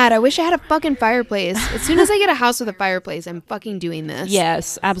love that. I wish I had a fucking fireplace. As soon as I get a house with a fireplace, I'm fucking doing this.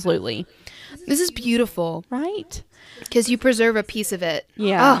 Yes, absolutely. This is beautiful. Right? Because you preserve a piece of it.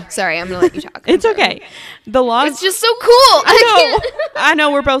 Yeah. Oh, sorry. I'm going to let you talk. It's okay. The log... It's just so cool. I know. I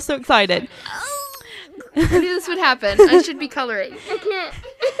know. We're both so excited. I knew this would happen. I should be coloring. I can't.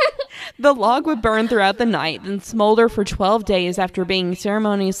 The log would burn throughout the night, then smolder for 12 days after being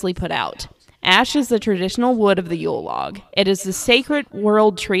ceremoniously put out. Ash is the traditional wood of the Yule log. It is the sacred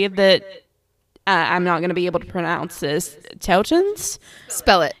world tree of the... I'm not going to be able to pronounce this. Teutons?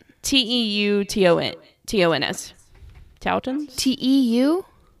 Spell it. Teutons. Teutons? T-E-U?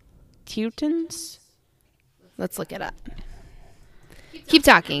 Teutons? Let's look it up. Keep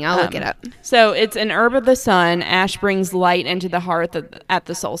talking. I'll look it up. So it's an herb of the sun. Ash brings light into the hearth at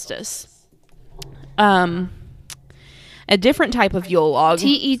the solstice. A different type of Yule log.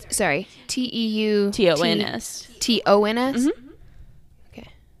 Teutons. Tons. Tons. Okay.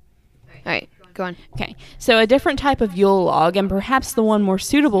 All right. Go on. Okay. So a different type of Yule log, and perhaps the one more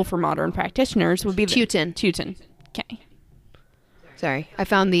suitable for modern practitioners, would be the Teuton. Teuton. Okay. Sorry, I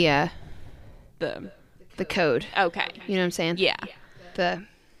found the code. Okay. You know what I'm saying? Yeah.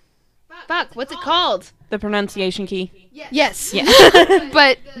 What's it called? The pronunciation key. Yes. Yeah.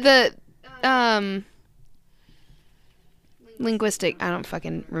 But the linguistic, I don't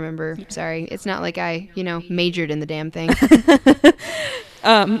fucking remember. Sorry. It's not like I, majored in the damn thing.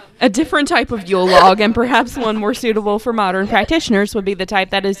 A different type of Yule log, and perhaps one more suitable for modern practitioners, would be the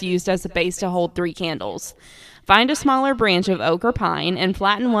type that is used as a base to hold 3 candles. Find a smaller branch of oak or pine and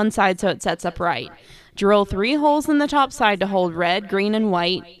flatten one side so it sets upright. Drill 3 holes in the top side to hold red, green, and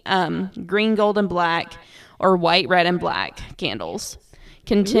white, green, gold, and black, or white, red, and black candles.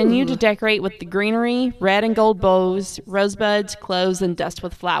 Continue to decorate with the greenery, red and gold bows, rosebuds, cloves, and dust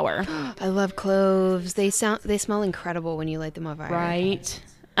with flour. I love cloves. They smell incredible when you light them on fire. Right.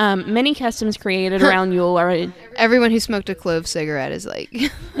 Many customs created around Yule are... Everyone who smoked a clove cigarette is like...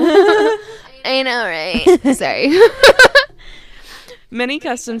 I know, right? Sorry. Many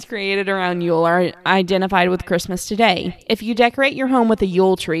customs created around Yule are identified with Christmas today. If you decorate your home with a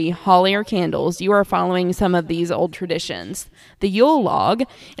Yule tree, holly, or candles, you are following some of these old traditions. The Yule log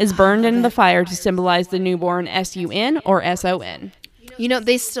is burned into the fire to symbolize the newborn S-U-N or S-O-N.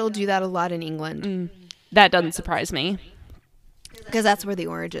 They still do that a lot in England. That doesn't surprise me. Because that's where the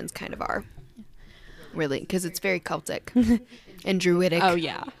origins kind of are. Really, because it's very Celtic and Druidic. Oh,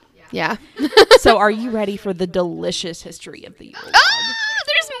 yeah. Yeah. So are you ready for the delicious history of the Yule log?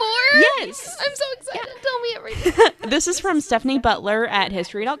 There's more? Yes. I'm so excited. Yeah. Tell me everything. This is from Stephanie Butler at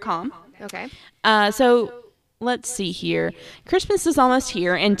history.com. Okay. So let's see here. Christmas is almost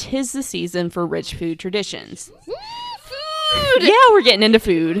here, and 'tis the season for rich food traditions. Woo, food! Yeah, we're getting into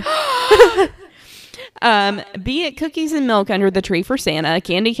food. Be it cookies and milk under the tree for Santa,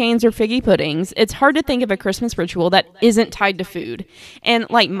 candy canes, or figgy puddings, it's hard to think of a Christmas ritual that isn't tied to food. And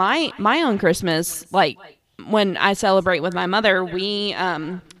like my own Christmas, like when I celebrate with my mother, we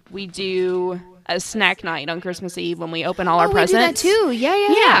do a snack night on Christmas Eve when we open all our presents. We do that too.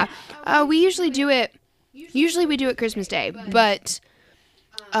 Yeah. We usually do it. Usually we do it Christmas Day, but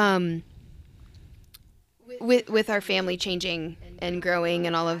with our family changing and growing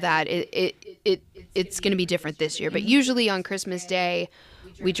and all of that, it's going to be different this year. But usually on Christmas Day,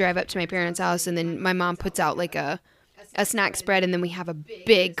 we drive up to my parents' house, and then my mom puts out like a snack spread, and then we have a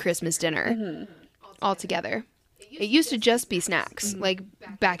big Christmas dinner all together. It used to just be snacks, like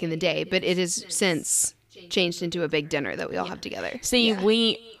back in the day, but it has since changed into a big dinner that we all have together. See,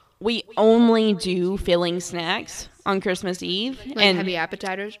 we only do filling snacks on Christmas Eve. Like and heavy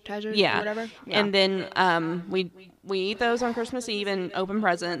appetizers or whatever? Yeah. And then we eat those on Christmas Eve and open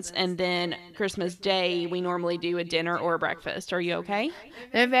presents, and then Christmas Day we normally do a dinner or a breakfast. Are you okay?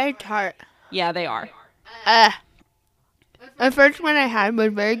 They're very tart. Yeah, they are. The first one I had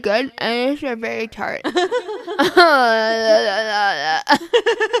was very good, and they're very tart. I'm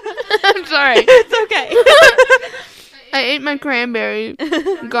sorry. It's okay. I ate my cranberry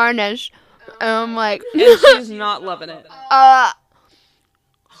garnish, and I'm like... And she's not loving it.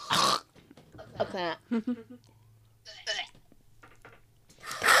 Okay.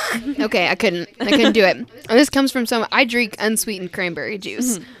 Okay, I couldn't do it. And this comes from I drink unsweetened cranberry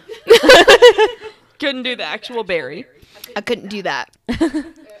juice. Couldn't do the actual berry. I couldn't do that.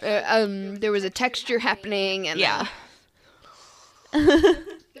 There was a texture happening, and yeah.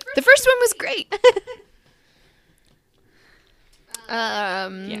 The first one was great.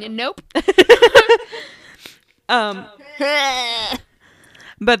 Nope.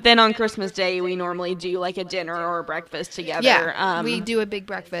 But then on Christmas Day, we normally do like a dinner or a breakfast together. Yeah, we do a big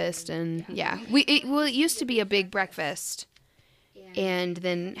breakfast, and it used to be a big breakfast, and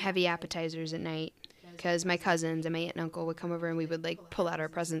then heavy appetizers at night, because my cousins and my aunt and uncle would come over, and we would like pull out our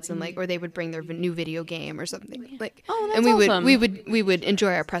presents and or they would bring their new video game or something like. Oh, that's and we awesome. we would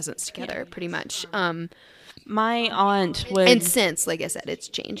enjoy our presents together pretty much. My aunt would... And since, like I said, it's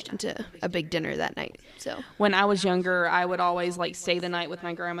changed into a big dinner that night. So when I was younger, I would always like stay the night with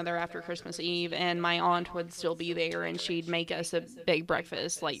my grandmother after Christmas Eve, and my aunt would still be there, and she'd make us a big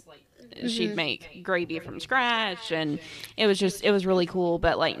breakfast. Like she'd make gravy from scratch, and it was really cool.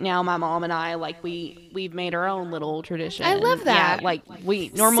 But like now my mom and I, like we've made our own little tradition. I love that. Yeah, like we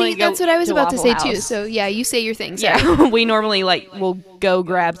normally that's what I was about to Waffle say too. House. So yeah, you say your thing. Yeah, we normally like will go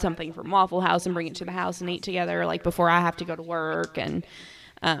grab something from Waffle House and bring it to the house and eat together, like before I have to go to work, and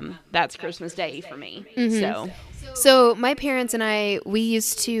that's Christmas Day for me. So my parents and I, we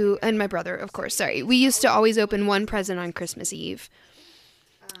used to, and my brother, of course, we used to always open one present on Christmas Eve.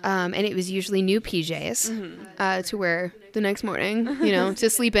 And it was usually new PJs to wear the next morning, to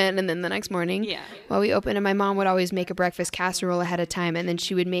sleep in, and then the next morning while we opened. And my mom would always make a breakfast casserole ahead of time, and then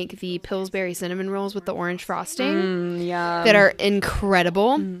she would make the Pillsbury cinnamon rolls with the orange frosting that are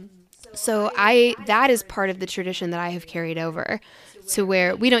incredible. So that is part of the tradition that I have carried over to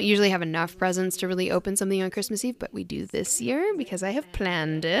where we don't usually have enough presents to really open something on Christmas Eve, but we do this year because I have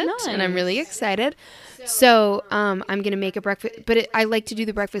planned it and I'm really excited. So I'm going to make a breakfast, but I like to do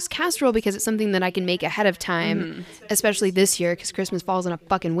the breakfast casserole because it's something that I can make ahead of time, especially this year because Christmas falls on a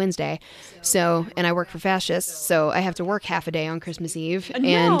fucking Wednesday. So, and I work for Fascists, so I have to work half a day on Christmas Eve.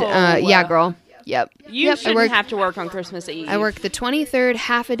 No. And yeah, girl. Yep. You shouldn't have to work on Christmas Eve. I work the 23rd,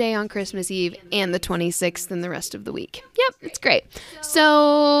 half a day on Christmas Eve, and the 26th and the rest of the week. Yep, it's great.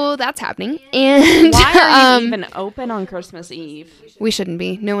 So that's happening. And why are you even open on Christmas Eve? We shouldn't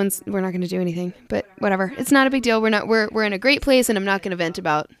be. We're not going to do anything. But whatever. It's not a big deal. We're in a great place, and I'm not going to vent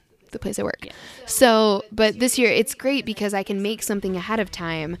about the place I work. Yeah. So, but this year it's great because I can make something ahead of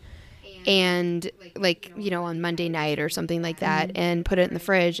time. And like, on Monday night or something like that and put it in the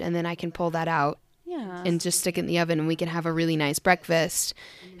fridge, and then I can pull that out and just stick it in the oven, and we can have a really nice breakfast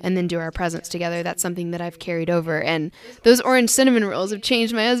and then do our presents together. That's something that I've carried over. And those orange cinnamon rolls have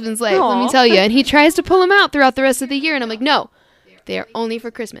changed my husband's life, let me tell you. And he tries to pull them out throughout the rest of the year. And I'm like, no, they are only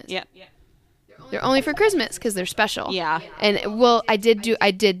for Christmas. Yeah. They're only for Christmas because they're special. Yeah. And well, I did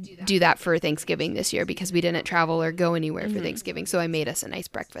do that for Thanksgiving this year because we didn't travel or go anywhere for Thanksgiving. So I made us a nice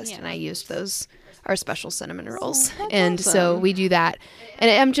breakfast and I used our special cinnamon rolls. And awesome. So we do that.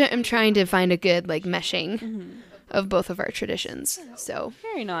 And I'm trying to find a good like meshing of both of our traditions. So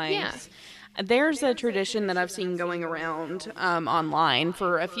very nice. Yeah. There's a tradition that I've seen going around online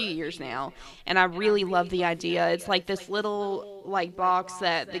for a few years now, and I really love the idea. It's like this little like box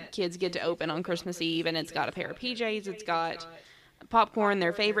that the kids get to open on Christmas Eve, and it's got a pair of PJs, it's got popcorn,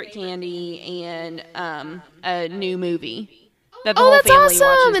 their favorite candy, and a new movie that the whole that's family awesome!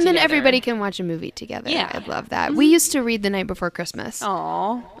 watches And then together. everybody can watch a movie together. Yeah. I love that. We used to read the night before Christmas.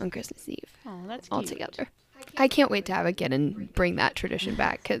 Aww. On Christmas Eve. Oh, that's cute. All together. I can't wait to have it again and bring that tradition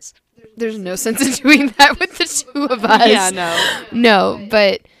back because there's no sense in doing that with the two of us. Yeah, no. No,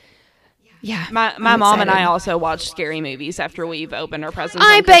 but yeah. My mom and I also watch scary movies after we've opened our presents.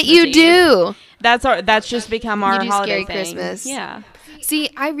 I bet you do. That's just become our holiday scary thing. Christmas. Yeah.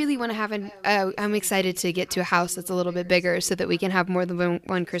 See, I really want to have I'm excited to get to a house that's a little bit bigger so that we can have more than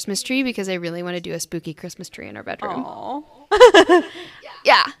one Christmas tree because I really want to do a spooky Christmas tree in our bedroom. Aww.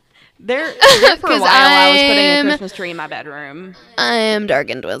 Yeah. There for a while I was putting a Christmas tree in my bedroom. I am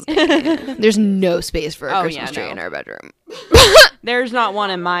dark and twisted. There's no space for a Christmas tree in our bedroom. There's not one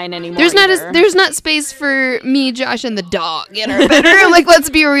in mine anymore. There's not space for me, Josh, and the dog in our bedroom. Like,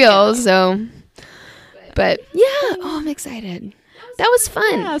 let's be real. So, but yeah, I'm excited. That was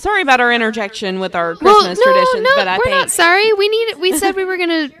fun. Yeah, sorry about our interjection with our Christmas traditions, but I we're think not sorry. We said we were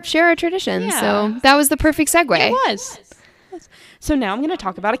gonna share our traditions, so that was the perfect segue. It was. So now I'm going to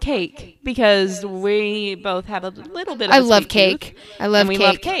talk about a cake because we both have a little bit of I love cake. We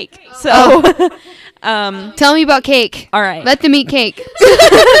love cake. So tell me about cake. All right. Let them eat cake.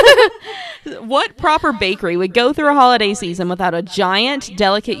 What proper bakery would go through a holiday season without a giant,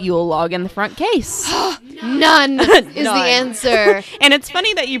 delicate Yule log in the front case? None is the answer. And it's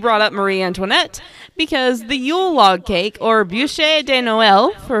funny that you brought up Marie Antoinette because the Yule log cake, or bûche de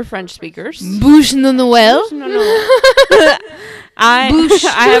Noël for French speakers. Bûche de Noël? I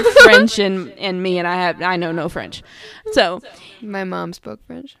have French in me, and I know no French. So my mom spoke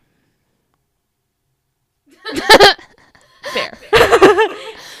French. Fair.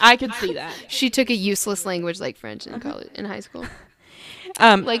 I could see that. She took a useless language like French in high school.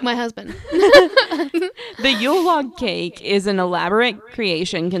 Like my husband. The Yule log cake is an elaborate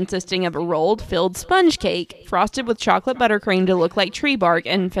creation consisting of a rolled filled sponge cake frosted with chocolate buttercream to look like tree bark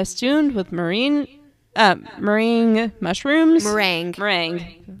and festooned with meringue mushrooms. Meringue.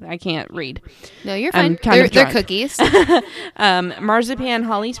 I can't read. No, you're fine. They're cookies. Marzipan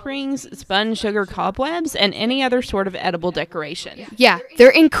holly springs, spun sugar cobwebs, and any other sort of edible decoration. Yeah, they're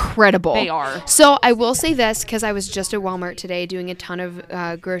incredible. They are. So I will say this because I was just at Walmart today doing a ton of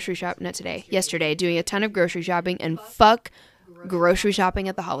yesterday doing a ton of grocery shopping, and fuck grocery shopping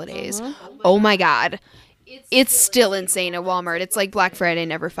at the holidays. Oh my God. It's still insane at Walmart. It's like Black Friday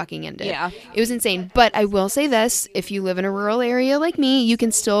never fucking ended. Yeah. It was insane. But I will say this, if you live in a rural area like me, you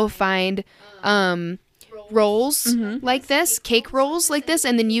can still find rolls like this, cake rolls like this,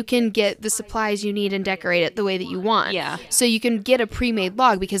 and then you can get the supplies you need and decorate it the way that you want. Yeah. So you can get a pre-made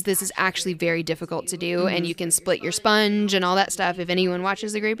log, because this is actually very difficult to do, and you can split your sponge and all that stuff. If anyone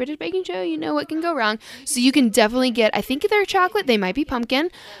watches the Great British Baking Show, you know what can go wrong. So you can definitely get, I think they're chocolate, they might be pumpkin,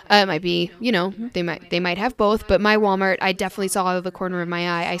 it might be, they might have both, but my Walmart, I definitely saw out of the corner of my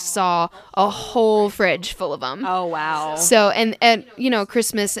eye, I saw a whole fridge full of them. Oh, wow. So, and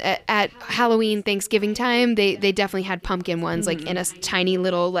Christmas, at Halloween, Thanksgiving time, they definitely had pumpkin ones, like in a tiny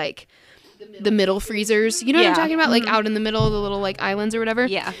little, like, the middle freezers. You know what I'm talking about? Like out in the middle of the little, like, islands or whatever.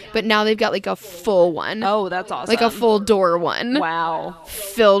 Yeah. But now they've got, like, a full one. Oh, that's awesome. Like a full door one. Wow.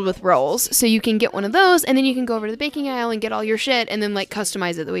 Filled with rolls. So you can get one of those, and then you can go over to the baking aisle and get all your shit, and then, like,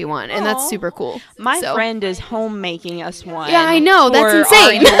 customize it the way you want. And that's super cool. My friend is home making us one. Yeah, I know. That's for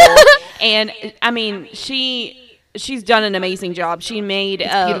our insane. Yule. And, I mean, she's done an amazing job. She made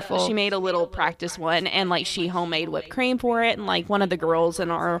beautiful. She made a little practice one, and like she homemade whipped cream for it, and like one of the girls in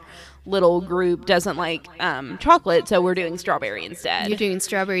our little group doesn't like chocolate, so we're doing strawberry instead. You're doing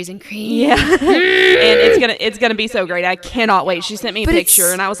strawberries and cream. Yeah. And it's gonna be so great. I cannot wait. She sent me a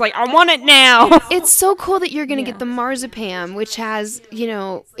picture and I was like, I want it now. It's so cool that you're gonna get the marzipan, which has,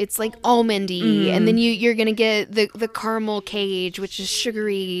 it's like almondy, and then you're gonna get the caramel cage, which is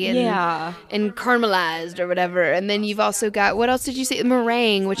sugary and caramelized or whatever. And then you've also got, what else did you say?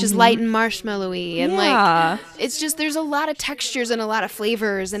 Meringue, which is light and marshmallowy, and like it's just, there's a lot of textures and a lot of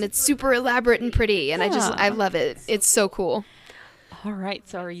flavors, and it's super elaborate and pretty, and I love it. It's so cool. All right,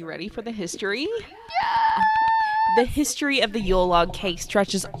 so are you ready for the history? Yeah. The history of the Yule log cake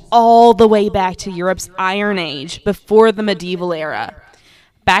stretches all the way back to Europe's Iron Age, before the medieval era.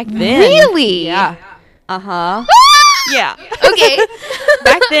 Back then, really? Yeah. Uh-huh. Yeah. Okay.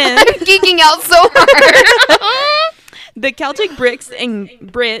 Back then, I'm geeking out so hard. the Celtic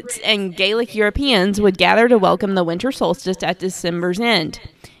Brits and Gaelic Europeans would gather to welcome the winter solstice at December's end.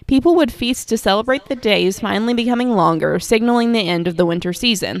 People would feast to celebrate the days finally becoming longer, signaling the end of the winter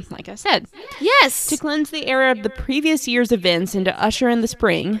season, like I said. Yes. To cleanse the air of the previous year's events and to usher in the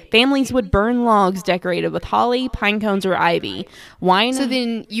spring, families would burn logs decorated with holly, pine cones, or ivy. Wine. So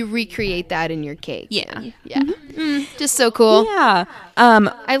then you recreate that in your cake. Yeah. Yeah. Just so cool. Yeah.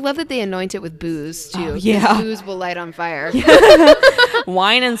 I love that they anoint it with booze, too. Oh, yeah. Booze will light on fire.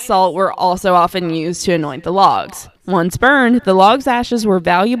 Wine and salt were also often used to anoint the logs. Once burned, the log's ashes were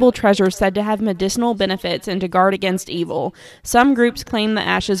valuable treasures said to have medicinal benefits and to guard against evil. Some groups claim the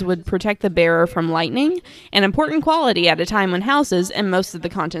ashes would protect the bearer from lightning, an important quality at a time when houses and most of the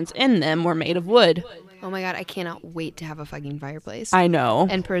contents in them were made of wood. Oh my God, I cannot wait to have a fucking fireplace. I know.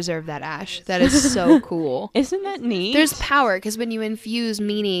 And preserve that ash. That is so cool. Isn't that neat? There's power, because when you infuse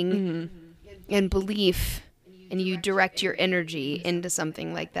meaning and belief, and you direct your energy into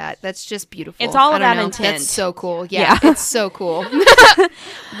something like that, that's just beautiful. It's all I don't about know. intent. That's so cool. Yeah. It's so cool.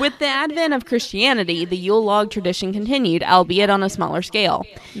 With the advent of Christianity, the Yule log tradition continued, albeit on a smaller scale.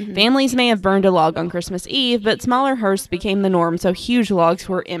 Families may have burned a log on Christmas Eve, but smaller hearths became the norm, so huge logs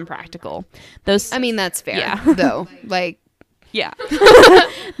were impractical. I mean, that's fair, Yeah. though. Like, yeah.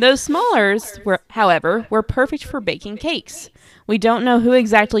 Those smallers, however, were perfect for baking cakes. We don't know who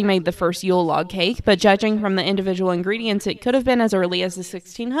exactly made the first Yule log cake, but judging from the individual ingredients, it could have been as early as the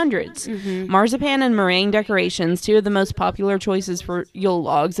 1600s. Marzipan and meringue decorations, two of the most popular choices for Yule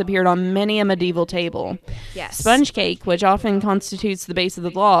logs, appeared on many a medieval table. yes. Sponge cake, which often constitutes the base of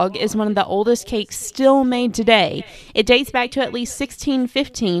the log, is one of the oldest cakes still made today. It dates back to at least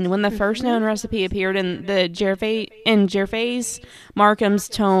 1615, when the first known recipe appeared in the Gervase Markham's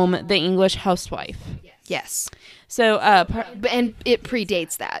tome, The English Housewife. Yes. So, And it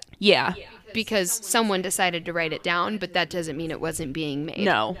predates that. yeah. Because someone decided to write it down, but that doesn't mean it wasn't being made.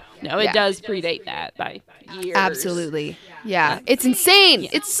 No, it does predate that by years. Absolutely. Yeah. It's insane.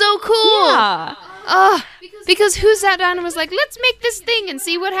 It's so cool. Yeah. Because who sat down and was like, let's make this thing and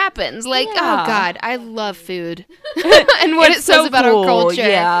see what happens? Like, oh Yeah. God, I love food. And what it It's says so about cool, our culture.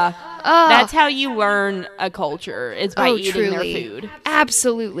 Yeah. Oh, That's how you learn a culture, is by eating truly. their food.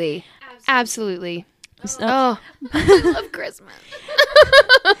 Absolutely. Absolutely. So, Oh, I love Christmas.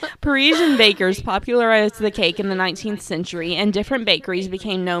 Parisian bakers popularized the cake in the 19th century, and different bakeries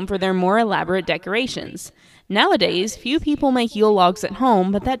became known for their more elaborate decorations. Nowadays, few people make Yule logs at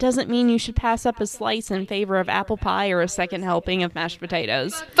home, but that doesn't mean you should pass up a slice in favor of apple pie or a second helping of mashed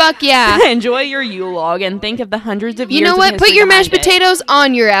potatoes. Fuck yeah. Enjoy your Yule log and think of the hundreds of years You know of what? Put history your mashed behind it. potatoes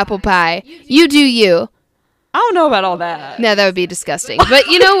on your apple pie. You do you. I don't know about all that. No, that would be disgusting. But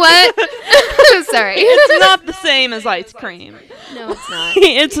you know what? Sorry. It's not the same as ice cream. No, it's not.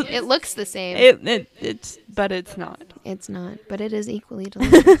 It looks the same. But it's not. It's not, but it is equally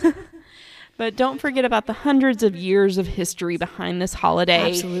delicious. But don't forget about the hundreds of years of history behind this holiday.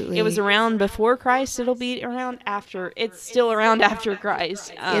 Absolutely. It was around before Christ. It'll be around after. It's still around after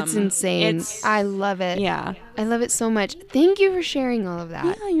Christ. It's insane. I love it. Yeah. I love it so much. Thank you for sharing all of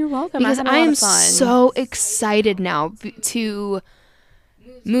that. Yeah, you're welcome. Because I had a I lot am of fun. so excited now to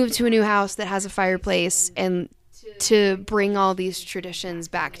move to a new house that has a fireplace and to bring all these traditions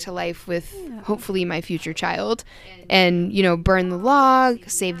back to life with hopefully my future child, and burn the log,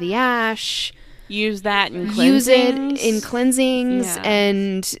 save the ash, use that in use it cleansings. in cleansings, Yeah.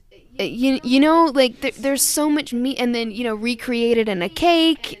 and there's so much meat, and then recreate it in a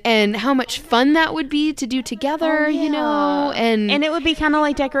cake, and how much fun that would be to do together. And it would be kind of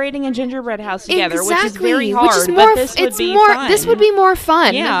like decorating a gingerbread house together, exactly, which is very hard. Which is but more, this would be more. fun. This would be more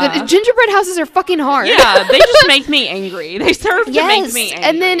fun. Yeah. The gingerbread houses are fucking hard. Yeah, they just make me angry. They serve to make me angry.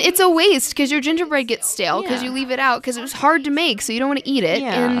 And then it's a waste because your gingerbread gets stale because Yeah. you leave it out because it was hard to make, so you don't want to eat it.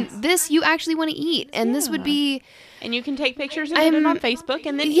 Yeah. And this you actually want to eat, and this would be And you can take pictures and put it on Facebook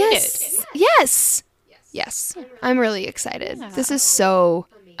and then eat it. yes. I'm really excited. This is so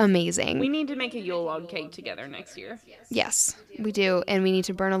amazing. We need to make a Yule log cake together next year. Yes, we do, and we need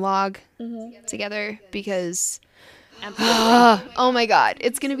to burn a log together because. Absolutely. Oh my god,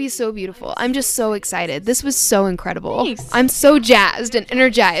 it's gonna be so beautiful. I'm just so excited. This was so incredible. Thanks. I'm so jazzed and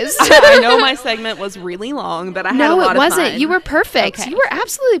energized. I know my segment was really long, but I had a lot No, it wasn't. of fun. You were perfect. Okay. You were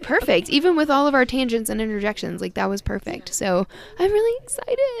absolutely perfect. Even with all of our tangents and interjections, that was perfect. So I'm really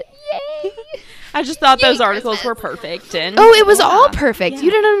excited. Yay! I just thought those Yay, articles Christmas. were perfect. And Oh, it was all yeah. perfect. Yeah. You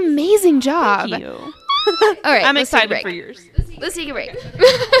did an amazing job. Thank you. All right, I'm let's take a excited break. for yours. Let's take a break.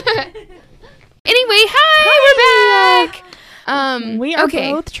 Anyway, hi, we're back. We are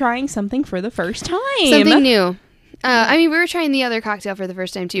okay. both trying something for the first time. Something new. We were trying the other cocktail for the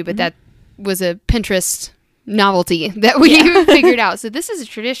first time too, but that was a Pinterest novelty that we figured out. So this is a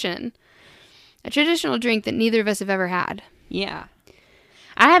traditional drink that neither of us have ever had. Yeah.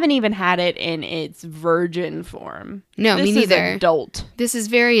 I haven't even had it in its virgin form. No, this me neither. Is adult. This is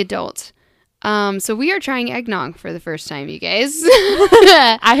very adult. So we are trying eggnog for the first time, you guys.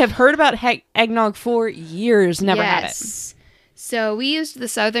 I have heard about eggnog for years. Never had it. So we used the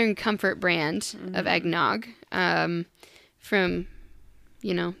Southern Comfort brand of eggnog from,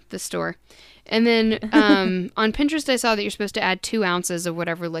 the store. And then on Pinterest, I saw that you're supposed to add 2 ounces of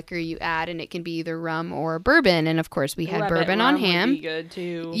whatever liquor you add, and it can be either rum or bourbon. And of course, we had bourbon on hand. Would be good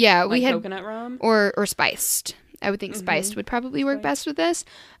too. Yeah, we like had coconut rum or spiced. I would think spiced would probably work best with this.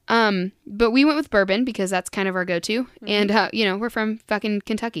 But we went with bourbon because that's kind of our go-to. And, we're from fucking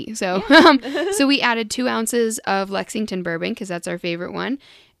Kentucky. So, so we added 2 ounces of Lexington bourbon because that's our favorite one.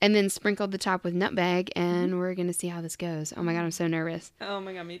 And then sprinkled the top with nutmeg. And we're going to see how this goes. Oh my God, I'm so nervous. Oh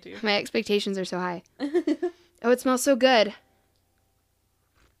my God, me too. My expectations are so high. Oh, it smells so good.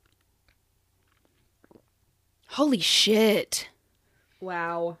 Holy shit.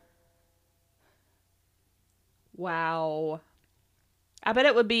 Wow. I bet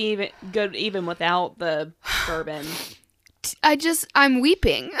it would be even good even without the bourbon. I'm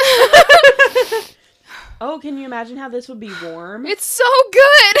weeping. Oh, can you imagine how this would be warm? It's so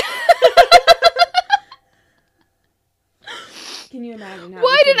good. Can you imagine how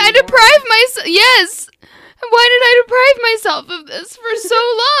Why this did would I be warm? deprive myself? Yes. Why did I deprive myself of this for so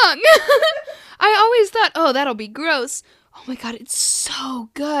long? I always thought, oh, that'll be gross. Oh my God, it's so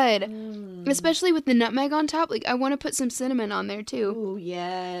good. Especially with the nutmeg on top. I want to put some cinnamon on there too. Oh,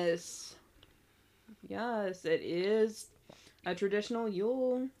 yes. Yes, it is a traditional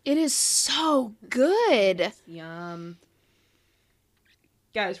Yule. It is so good. Yum.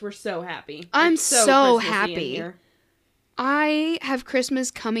 Guys, we're so happy. I'm It's so Christmassy in happy. here. I have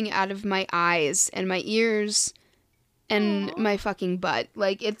Christmas coming out of my eyes and my ears and my fucking butt.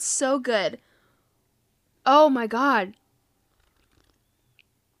 It's so good. Oh my God.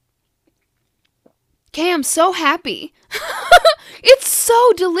 Okay, I'm so happy. It's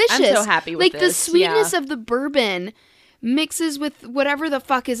so delicious. I'm so happy with the this, sweetness yeah. of the bourbon mixes with whatever the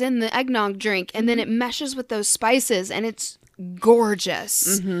fuck is in the eggnog drink, and then it meshes with those spices, and it's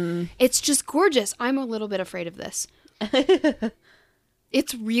gorgeous. It's just gorgeous. I'm a little bit afraid of this.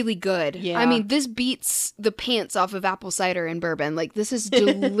 It's really good. Yeah. I mean, this beats the pants off of apple cider and bourbon. This is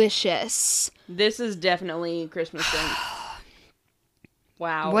delicious. This is definitely Christmas drink.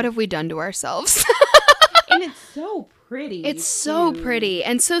 Wow. What have we done to ourselves? And it's so pretty. It's so too. pretty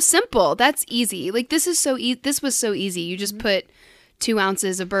and so simple. That's easy. This is so this was so easy. You just put 2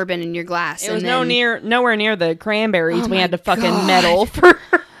 ounces of bourbon in your glass. It was then, nowhere near the cranberries Oh we my had to fucking God. medal for.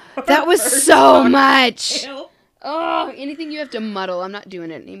 That was so much. Ew. Oh, anything you have to muddle, I'm not doing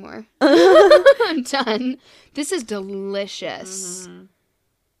it anymore. I'm done. This is delicious.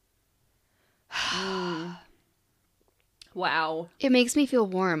 Wow. It makes me feel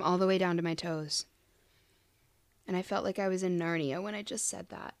warm all the way down to my toes. And I felt like I was in Narnia when I just said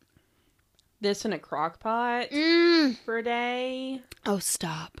that. This in a crock pot for a day. Oh,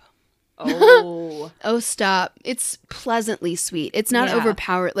 stop. Oh. Oh, stop. It's pleasantly sweet. It's not Yeah.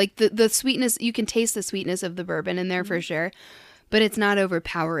 overpowered. Like, the sweetness, you can taste the sweetness of the bourbon in there for sure. But it's not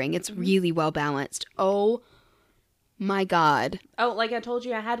overpowering. It's really well balanced. Oh, my God. Oh, like I told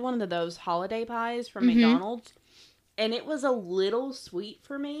you, I had one of those holiday pies from McDonald's. And it was a little sweet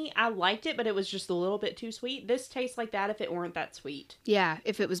for me. I liked it, but it was just a little bit too sweet. This tastes like that if it weren't that sweet. Yeah,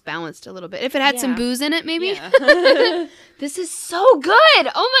 if it was balanced a little bit. If it had some Yeah. booze in it, maybe. Yeah. This is so good.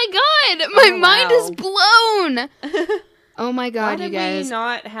 Oh my God. My Oh, mind is wow. blown. Oh my Why God, you did guys. we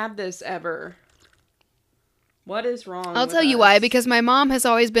not have this ever? What is wrong I'll with tell you us? why. Because my mom has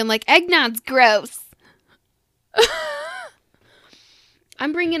always been like, eggnog's gross.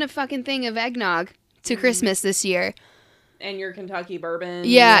 I'm bringing a fucking thing of eggnog to Christmas this year. And your Kentucky bourbon.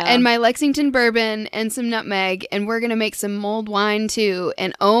 Yeah, and my Lexington bourbon and some nutmeg, and we're gonna make some mulled wine too.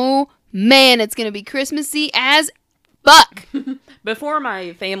 And oh man, it's gonna be Christmassy as fuck. Before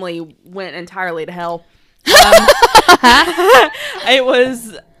my family went entirely to hell, it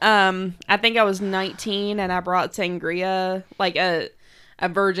was, I think I was 19 and I brought sangria, like a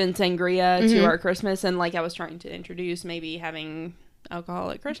virgin sangria to our Christmas. And like I was trying to introduce maybe having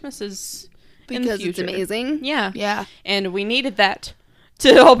alcohol at Christmas in the Because it's future. amazing. Yeah. Yeah. And we needed that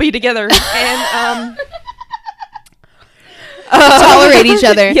to all be together and Tolerate each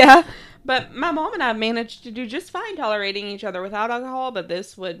other. Yeah. But my mom and I managed to do just fine tolerating each other without alcohol, but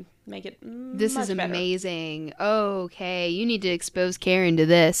this would make it This much is better. amazing. Okay, you need to expose Karen to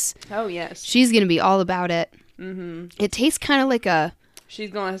this. Oh, yes. She's gonna be all about it. Mm-hmm. It tastes kind of like a She's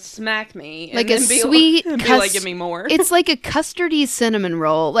going to smack me. And Like a then be sweet and be cus- like, give me more. it's like a custardy cinnamon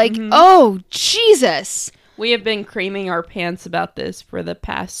roll. Like, oh Jesus. We have been creaming our pants about this for the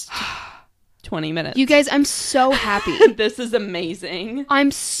past 20 minutes. You guys, I'm so happy. This is amazing.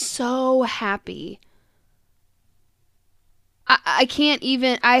 I'm so happy. I can't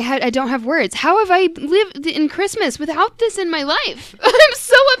even. I don't have words. How have I lived in Christmas without this in my life? I'm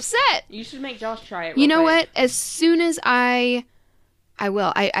so upset. You should make Josh try it. You real know quick. what? As soon as I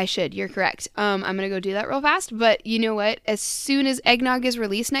will. I should. You're correct. I'm gonna go do that real fast. But you know what? As soon as eggnog is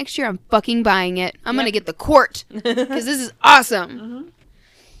released next year, I'm fucking buying it. I'm gonna get the quart because this is awesome.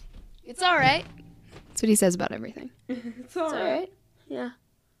 It's all right. That's what he says about everything. It's all It's all right. right.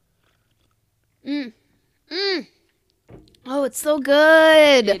 Yeah. Oh, it's so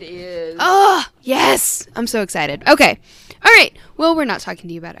good. It is. Oh, yes. I'm so excited. Okay. All right. Well, we're not talking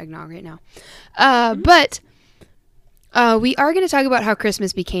to you about eggnog right now. But we are going to talk about how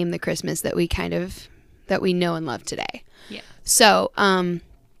Christmas became the Christmas that we know and love today. Yeah. So,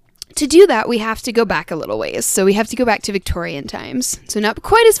 to do that, we have to go back a little ways. So we have to go back to Victorian times. So not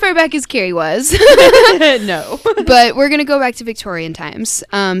quite as far back as Carrie was. No. But we're going to go back to Victorian times.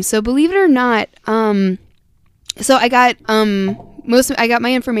 So believe it or not, so I got I got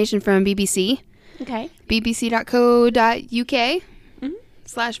my information from BBC, Okay. bbc.co.uk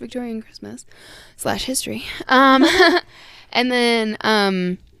 / Victorian Christmas / history. And then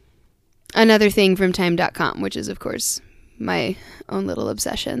another thing from time.com, which is of course my own little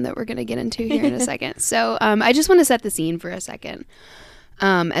obsession that we're going to get into here in a second. So I just want to set the scene for a second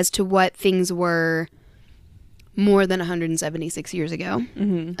as to what things were more than 176 years ago.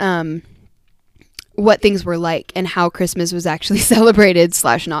 What things were like and how Christmas was actually celebrated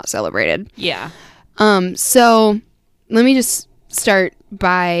 / not celebrated. Yeah. So let me just start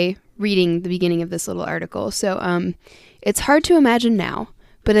by reading the beginning of this little article. So it's hard to imagine now,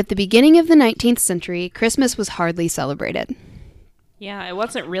 but at the beginning of the 19th century, Christmas was hardly celebrated. Yeah, it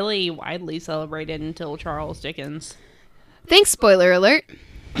wasn't really widely celebrated until Charles Dickens. Thanks, spoiler alert.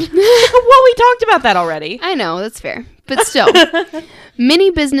 Well, we talked about that already. I know, that's fair. But still, many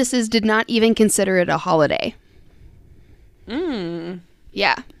businesses did not even consider it a holiday.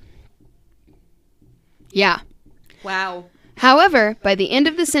 Yeah. Yeah. Wow. However, by the end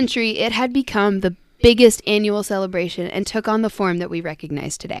of the century, it had become the biggest annual celebration and took on the form that we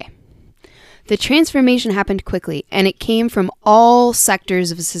recognize today. The transformation happened quickly, and it came from all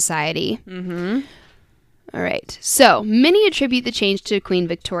sectors of society. All right. So, many attribute the change to Queen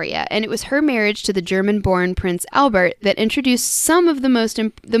Victoria, and it was her marriage to the German-born Prince Albert that introduced some of the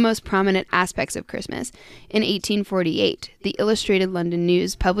most prominent aspects of Christmas. In 1848, the Illustrated London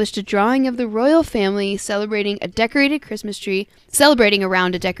News published a drawing of the royal family celebrating around a decorated Christmas tree,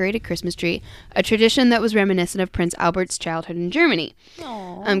 a tradition that was reminiscent of Prince Albert's childhood in Germany.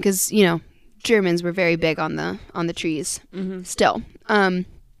 Because, Germans were very big on the trees still.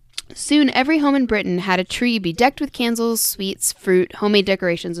 Soon, every home in Britain had a tree be decked with candles, sweets, fruit, homemade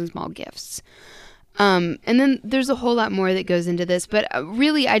decorations, and small gifts. And then there's a whole lot more that goes into this, but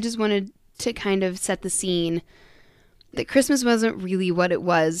really I just wanted to kind of set the scene that Christmas wasn't really what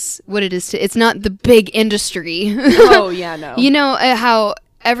it is. It's not the big industry. Oh, yeah, no. You know how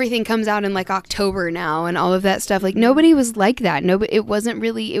everything comes out in like October now and all of that stuff. Like, nobody was like that. It wasn't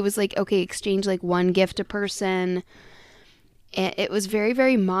really, it was like, okay, exchange like one gift a person. And it was very,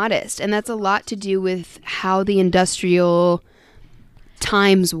 very modest. And that's a lot to do with how the industrial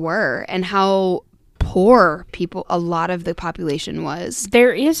times were and how poor a lot of the population was.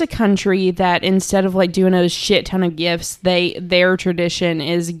 There is a country that instead of like doing a shit ton of gifts, their tradition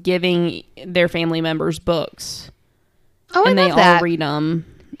is giving their family members books. Oh, and I love that. All read them.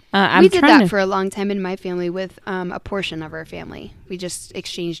 We did that for a long time in my family with a portion of our family. We just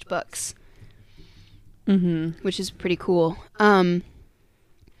exchanged books. Which is pretty cool. Let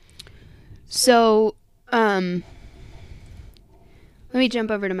me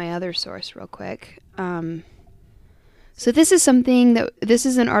jump over to my other source real quick. So this is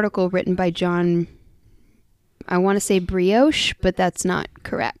an article written by John, I want to say Brioche, but that's not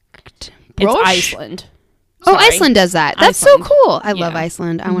correct. It's Iceland. Sorry. Oh, Iceland does that. That's so cool. I love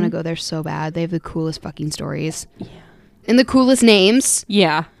Iceland. I want to go there so bad. They have the coolest fucking stories. Yeah. And the coolest names.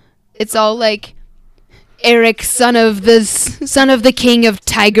 Yeah. It's all like Eric, son of the king of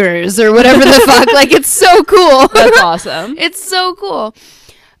tigers, or whatever the fuck. Like, it's so cool. That's awesome. It's so cool.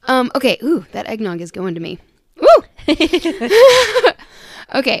 Okay. Ooh, that eggnog is going to me. Woo!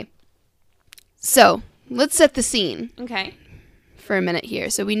 Okay. So, let's set the scene. Okay. For a minute here.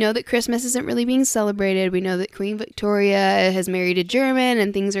 So we know that Christmas isn't really being celebrated. We know that Queen Victoria has married a German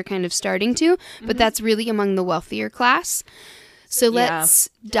and things are kind of starting to, but that's really among the wealthier class. So let's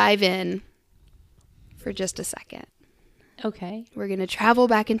dive in for just a second. Okay. We're going to travel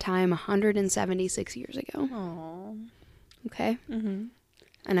back in time 176 years ago. Aww. Okay? Mm-hmm.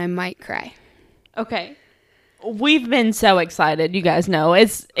 And I might cry. Okay. We've been so excited. You guys know.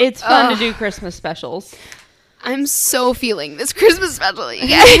 It's fun to do Christmas specials. I'm so feeling this Christmas special, you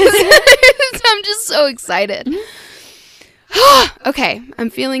guys. I'm just so excited. Okay, I'm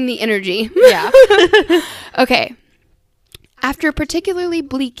feeling the energy. Yeah. Okay. After a particularly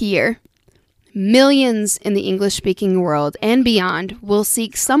bleak year, millions in the English-speaking world and beyond will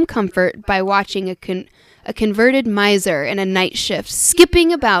seek some comfort by watching a converted miser in a night shift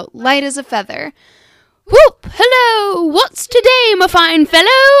skipping about light as a feather. Whoop! Hello! What's today, my fine fellow?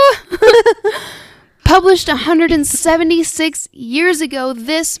 Published 176 years ago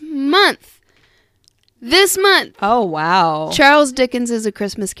this month. This month. Oh, wow. Charles Dickens' A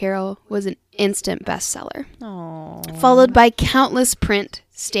Christmas Carol was an instant bestseller. Aww. Followed by countless print,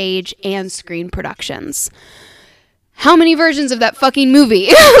 stage, and screen productions. How many versions of that fucking movie?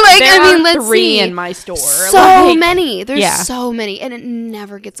 Let's 3 see. in my store. So many. There's so many. And it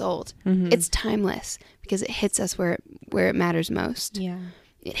never gets old. Mm-hmm. It's timeless because it hits us where it matters most. Yeah.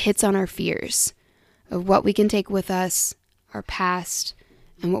 It hits on our fears of what we can take with us, our past,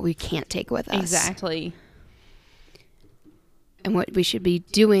 and what we can't take with us. Exactly. And what we should be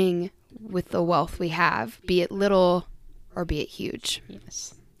doing with the wealth we have, be it little or be it huge.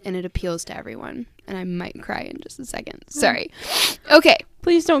 Yes. And it appeals to everyone. And I might cry in just a second. Sorry. Okay.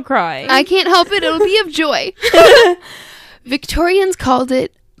 Please don't cry. I can't help it. It'll be of joy. Victorians called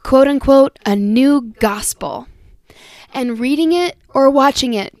it, quote unquote, a new gospel. And reading it or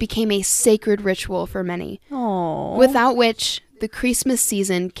watching it became a sacred ritual for many. Aww. Without which the Christmas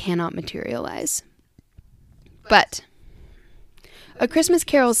season cannot materialize. But A Christmas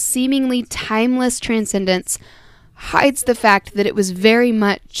Carol's seemingly timeless transcendence hides the fact that it was very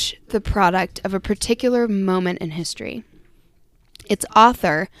much the product of a particular moment in history. Its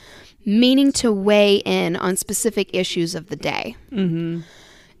author meaning to weigh in on specific issues of the day. Mm-hmm.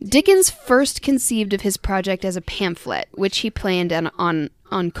 Dickens first conceived of his project as a pamphlet, which he planned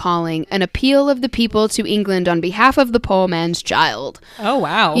on calling An Appeal of the People to England on Behalf of the Poor Man's Child. Oh,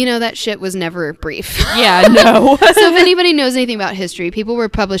 wow. You know, that shit was never brief. Yeah, no. So if anybody knows anything about history, people were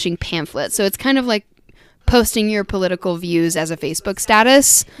publishing pamphlets. So it's kind of like posting your political views as a Facebook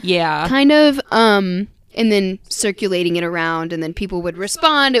status. Yeah. Kind of. and then circulating it around, and then people would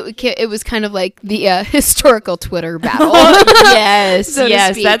respond. It was kind of like the historical Twitter battle. Yes, so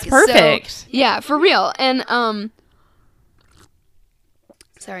yes, that's perfect. So, yeah, for real. And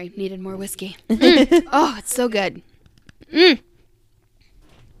sorry, needed more whiskey. Oh, it's so good. It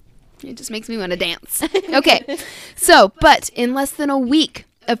just makes me want to dance. Okay, so, but in less than a week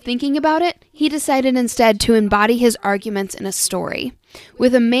of thinking about it, he decided instead to embody his arguments in a story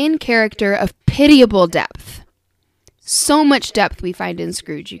with a main character of pitiable depth. So much depth we find in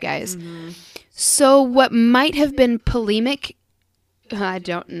Scrooge, you guys. Mm-hmm. So what might have been polemic, I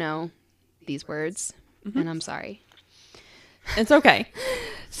don't know these words, and I'm sorry. It's okay.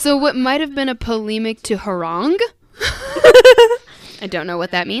 So what might have been a polemic to harangue, I don't know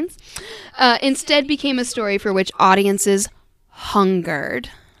what that means, instead became a story for which audiences hungered.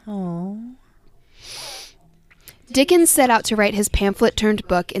 Oh. Dickens set out to write his pamphlet-turned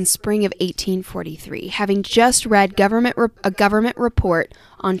book in spring of 1843, having just read a government report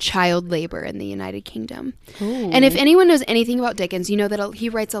on child labor in the United Kingdom. Ooh. And if anyone knows anything about Dickens, you know that he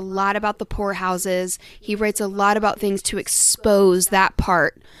writes a lot about the poorhouses. He writes a lot about things to expose that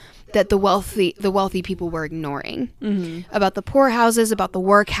part that the wealthy people were ignoring. Mm-hmm. About the poorhouses, about the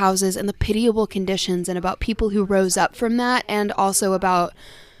workhouses, and the pitiable conditions, and about people who rose up from that, and also about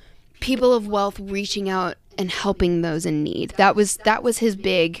people of wealth reaching out and helping those in need. That was his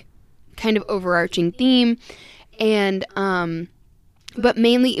big kind of overarching theme. And but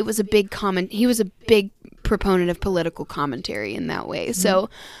mainly it was a big he was a big proponent of political commentary in that way. Mm-hmm. So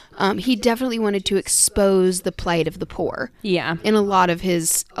he definitely wanted to expose the plight of the poor. Yeah. In a lot of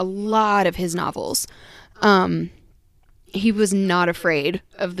his novels. He was not afraid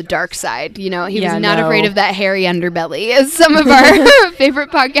of the dark side, He was not afraid of that hairy underbelly, as some of our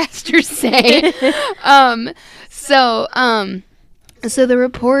favorite podcasters say. So the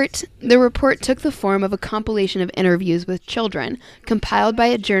report took the form of a compilation of interviews with children, compiled by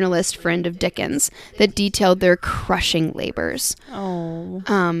a journalist friend of Dickens, that detailed their crushing labors. Oh.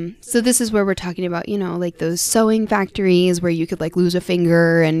 So this is where we're talking about, like those sewing factories where you could lose a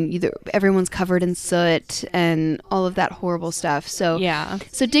finger and everyone's covered in soot and all of that horrible stuff. So yeah.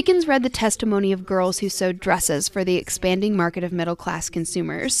 So Dickens read the testimony of girls who sewed dresses for the expanding market of middle-class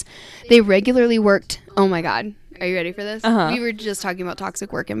consumers. They regularly worked. Oh my God. Are you ready for this? Uh-huh. We were just talking about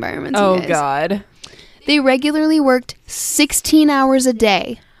toxic work environments. Oh, God. They regularly worked 16 hours a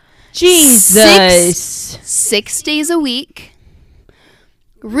day. Jesus. 6 days a week,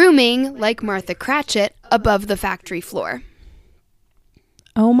 rooming, like Martha Cratchit, above the factory floor.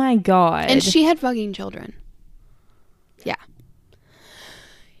 Oh, my God. And she had fucking children. Yeah.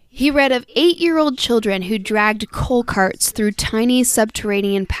 He read of 8-year-old children who dragged coal carts through tiny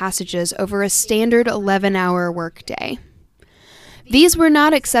subterranean passages over a standard 11-hour workday. These were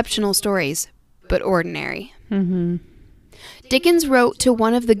not exceptional stories, but ordinary. Mm-hmm. Dickens wrote to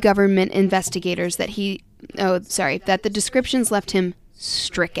one of the government investigators that the descriptions left him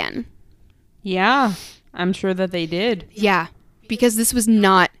stricken. Yeah, I'm sure that they did. Yeah, because this was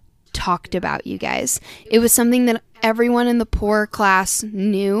not talked about, you guys. It was something that everyone in the poor class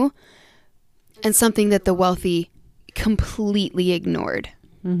knew, and something that the wealthy completely ignored.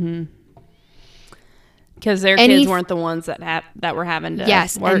 Mm-hmm. Because their kids weren't the ones that were having to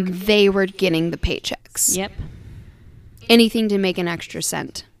work. And they were getting the paychecks. Yep. Anything to make an extra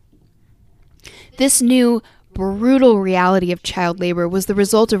cent. This new brutal reality of child labor was the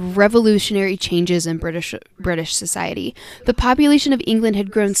result of revolutionary changes in British society. The population of England had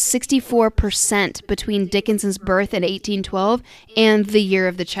grown 64% between Dickens's birth in 1812 and the year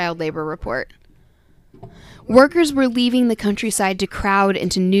of the child labor report. Workers were leaving the countryside to crowd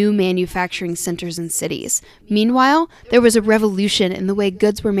into new manufacturing centers and cities. Meanwhile, there was a revolution in the way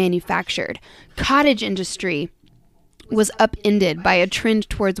goods were manufactured. Cottage industry was upended by a trend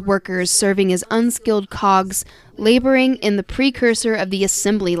towards workers serving as unskilled cogs, laboring in the precursor of the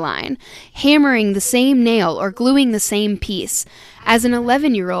assembly line, hammering the same nail or gluing the same piece. As an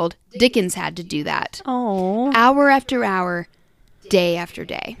 11-year-old, Dickens had to do that. Oh. Hour after hour, day after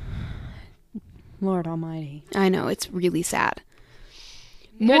day. Lord almighty. I know, it's really sad.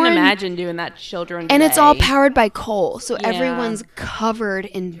 Couldn't imagine doing that to children today. And it's all powered by coal, so everyone's covered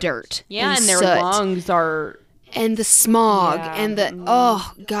in dirt. Yeah, and their soot. lungs are... And the smog and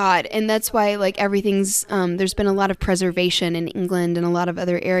oh God. And that's why everything's, there's been a lot of preservation in England and a lot of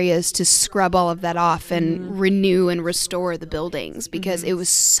other areas to scrub all of that off and renew and restore the buildings because it was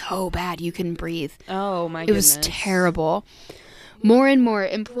so bad you couldn't breathe. Oh my goodness. It was terrible. More and more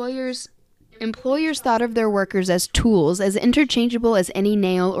employers Employers thought of their workers as tools, as interchangeable as any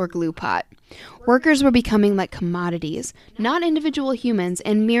nail or glue pot. Workers were becoming like commodities, not individual humans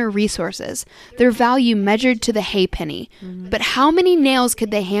and mere resources, their value measured to the hay penny. But how many nails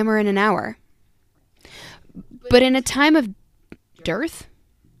could they hammer in an hour? But in a time of dearth?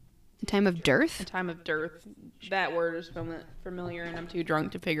 A time of dearth? A time of dearth. That word is familiar, and I'm too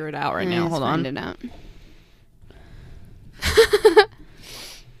drunk to figure it out right now. Hold on. Find it out.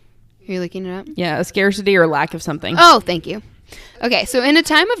 Are you looking it up? Yeah, a scarcity or lack of something. Oh, thank you. Okay, so in a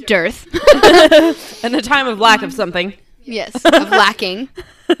time of dearth. In a time of lack of something. Yes, of lacking.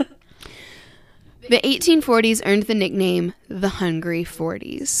 The 1840s earned the nickname the Hungry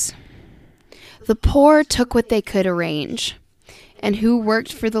 40s. The poor took what they could arrange. And who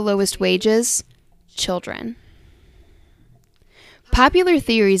worked for the lowest wages? Children. Popular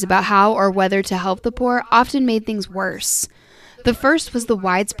theories about how or whether to help the poor often made things worse. The first was the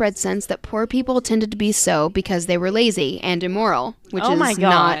widespread sense that poor people tended to be so because they were lazy and immoral, which is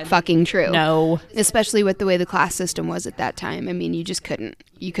not fucking true. No. Especially with the way the class system was at that time. I mean, you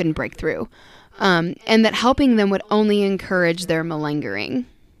couldn't break through. And that helping them would only encourage their malingering.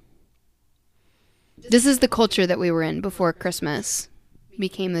 This is the culture that we were in before Christmas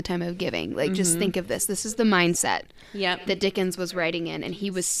became the time of giving. Like, just think of this. This is the mindset that Dickens was writing in, and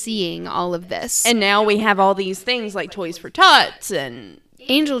he was seeing all of this. And now we have all these things like Toys for Tots and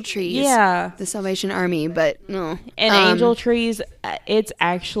angel trees. Yeah. The Salvation Army, but no. And angel trees, it's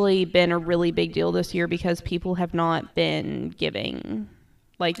actually been a really big deal this year because people have not been giving.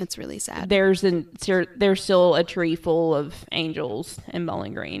 Like, it's really sad. There's still a tree full of angels in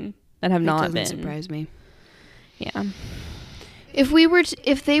Bowling Green that have not been. That doesn't surprise me. Yeah.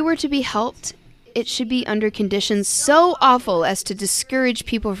 If they were to be helped, it should be under conditions so awful as to discourage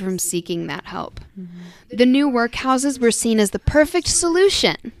people from seeking that help. The new workhouses were seen as the perfect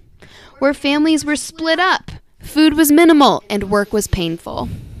solution, where families were split up, food was minimal, and work was painful.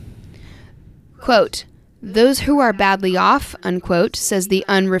 Quote, "Those who are badly off," unquote, says the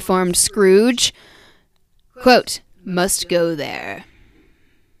unreformed Scrooge, quote, "must go there,"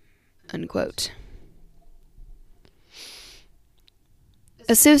 unquote.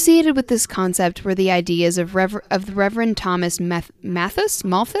 Associated with this concept were the ideas of the Reverend Thomas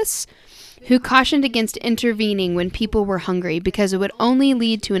Malthus, who cautioned against intervening when people were hungry because it would only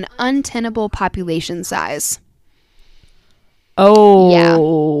lead to an untenable population size.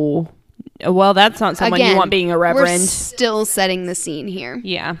 Oh. Yeah. Well, that's not someone you want being a reverend. We're still setting the scene here.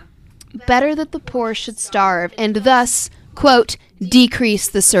 Yeah. Better that the poor should starve and thus, quote, decrease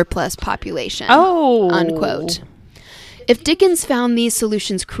the surplus population. Oh. Unquote. If Dickens found these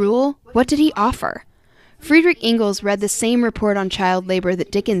solutions cruel, what did he offer? Friedrich Engels read the same report on child labor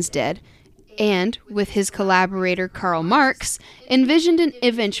that Dickens did, and, with his collaborator Karl Marx, envisioned an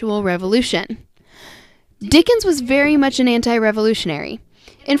eventual revolution. Dickens was very much an anti-revolutionary.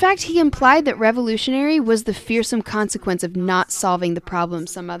 In fact, he implied that revolutionary was the fearsome consequence of not solving the problem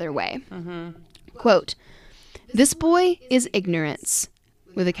some other way. Quote, "This boy is ignorance,"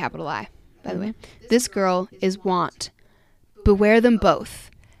 with a capital I, by the way. "This girl is want. Beware them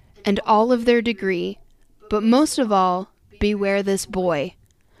both, and all of their degree, but most of all, beware this boy.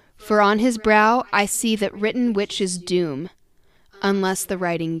 For on his brow I see that written which is doom, unless the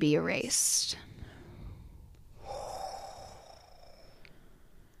writing be erased."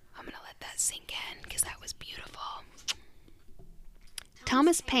 I'm going to let that sink in, because that was beautiful.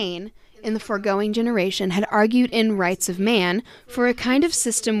 Thomas Paine, in the foregoing generation, had argued in Rights of Man for a kind of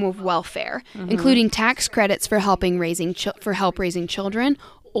system of welfare, including tax credits for help raising children,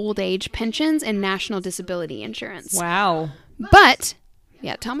 old age pensions, and national disability insurance. Wow. But,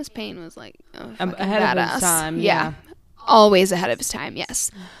 yeah, Thomas Paine was like ahead of his time. Yeah. Always ahead of his time,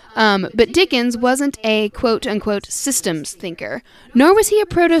 yes. But Dickens wasn't a quote-unquote systems thinker, nor was he a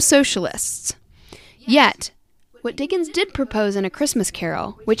proto-socialist. Yet, what Dickens did propose in A Christmas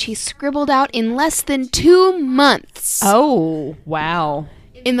Carol, which he scribbled out in less than 2 months. Oh, wow.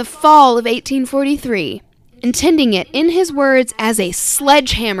 In the fall of 1843, intending it, in his words, as a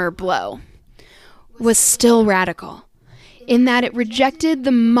sledgehammer blow, was still radical, in that it rejected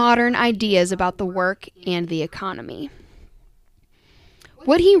the modern ideas about the work and the economy.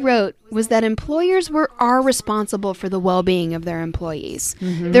 What he wrote was that employers are responsible for the well-being of their employees.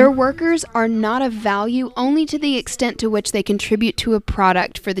 Their workers are not of value only to the extent to which they contribute to a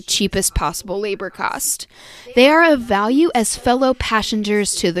product for the cheapest possible labor cost. They are of value as fellow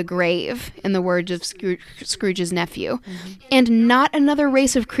passengers to the grave, in the words of Scrooge's nephew, and not another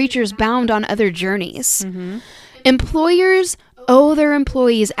race of creatures bound on other journeys. Employers owe their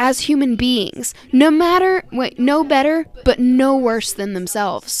employees as human beings, no better, but no worse than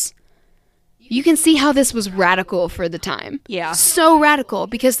themselves. You can see how this was radical for the time. Yeah. So radical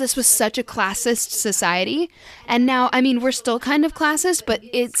because this was such a classist society. And now, I mean, we're still kind of classist, but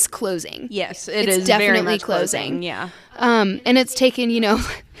it's closing. Yes, It's is definitely very much closing. Yeah. And it's taken,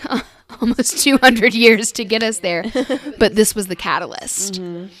 almost 200 years to get us there. But this was the catalyst.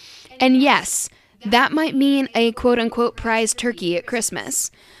 Mm-hmm. And yes, that might mean a quote-unquote prize turkey at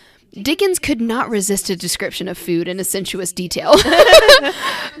Christmas. Dickens could not resist a description of food in a sensuous detail.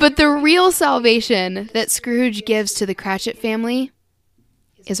 But the real salvation that Scrooge gives to the Cratchit family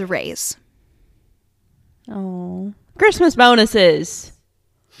is a raise. Oh. Christmas bonuses.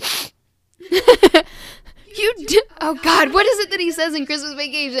 Oh, God, what is it that he says in Christmas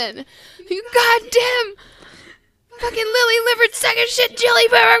Vacation? You goddamn fucking lily-livered sack of shit jelly.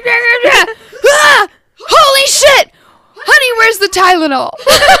 Ah! Holy shit! Honey, where's the Tylenol?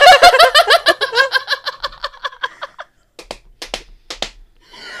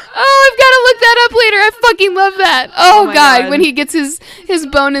 Oh, I've got to look that up later. I fucking love that. Oh my God, God. when he gets his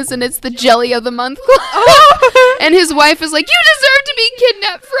bonus and it's the jelly of the month. And his wife is like, you deserve to be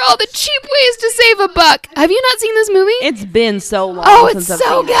kidnapped for all the cheap ways to save a buck. Have you not seen this movie? It's been so long. Oh, it's since I've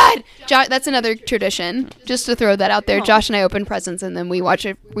so seen it. good. That's another tradition. Just to throw that out there. Josh and I open presents and then we watch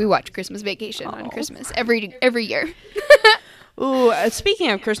Christmas Vacation on Christmas every year. Ooh, speaking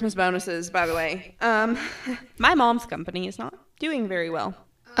of Christmas bonuses, by the way, my mom's company is not doing very well.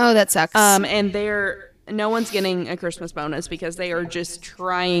 Oh, that sucks. And no one's getting a Christmas bonus because they are just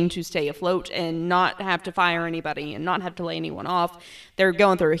trying to stay afloat and not have to fire anybody and not have to lay anyone off. They're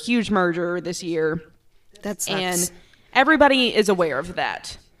going through a huge merger this year. That sucks. And everybody is aware of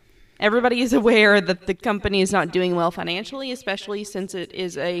that. Everybody is aware that the company is not doing well financially, especially since it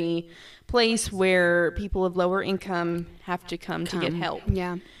is a place where people of lower income have to come to get help.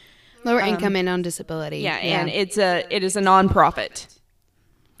 Yeah. Lower income and on disability. Yeah, and it is a nonprofit.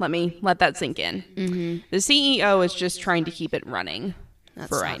 Let that sink in. Mm-hmm. The CEO is just trying to keep it running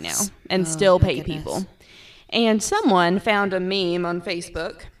for right now and still pay people. And someone found a meme on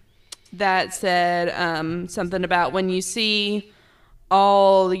Facebook that said something about when you see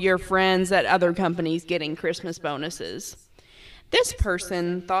all your friends at other companies getting Christmas bonuses. This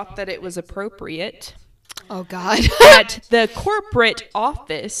person thought that it was appropriate. Oh, God. At the corporate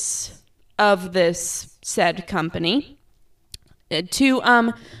office of this said company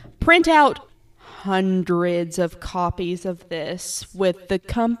to print out hundreds of copies of this with the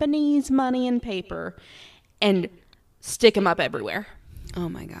company's money and paper and stick them up everywhere. Oh,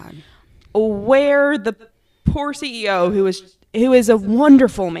 my God. Where the poor CEO, who is a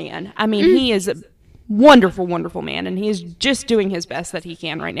wonderful man. I mean, he is a wonderful, wonderful man, and he is just doing his best that he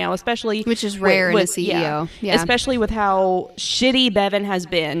can right now, especially... Which is rare in a CEO. Yeah. Especially with how shitty Bevan has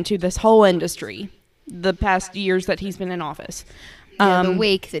been to this whole industry the past years that he's been in office. Yeah, the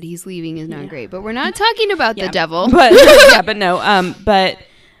wake that he's leaving is not great, but we're not talking about the devil. But but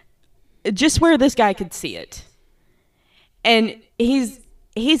just where this guy could see it. And he's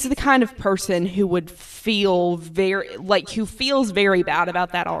the kind of person who would feel who feels very bad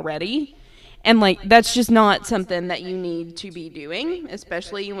about that already. And that's just not something that you need to be doing,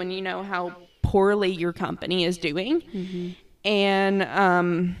 especially when you know how poorly your company is doing. Mm-hmm.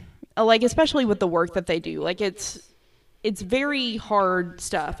 And especially with the work that they do, it's very hard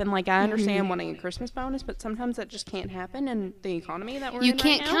stuff. And I understand wanting a Christmas bonus, but sometimes that just can't happen in the economy that we're in. You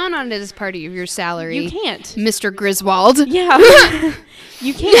can't count on it as part of your salary. You can't, Mr. Griswold. Yeah.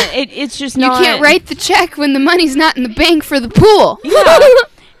 You can't. It's just not. You can't write the check when the money's not in the bank for the pool. Yeah.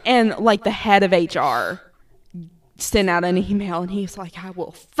 And the head of HR sent out an email, and he's like, "I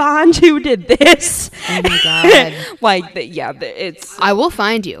will find who did this." Oh my God! It's. I will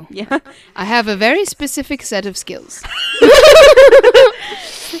find you. Yeah. I have a very specific set of skills.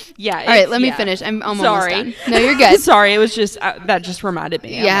 Yeah. All right, let me finish. I'm almost done. No, you're good. Sorry, it was just that just reminded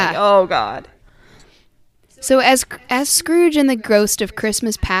me. Yeah. Oh God. So as Scrooge and the ghost of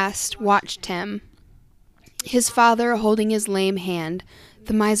Christmas past watched him, his father holding his lame hand,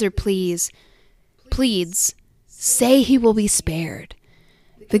 the miser pleads, say he will be spared.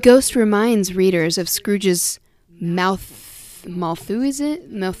 The ghost reminds readers of Scrooge's Malthusian.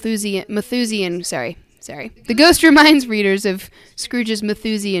 Sorry. The ghost reminds readers of Scrooge's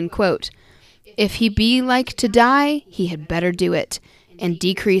Malthusian quote: "If he be like to die, he had better do it, and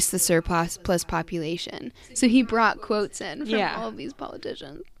decrease the surplus population." So he brought quotes in from all of these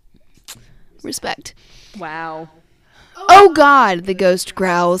politicians. Respect. Wow. "Oh God," the ghost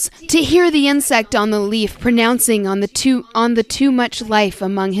growls, "to hear the insect on the leaf pronouncing on the too much life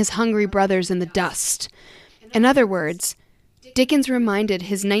among his hungry brothers in the dust." In other words, Dickens reminded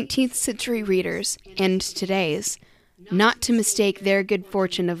his 19th century readers, and today's, not to mistake their good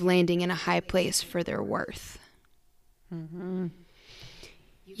fortune of landing in a high place for their worth. Mm-hmm.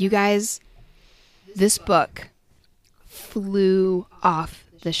 You guys, this book flew off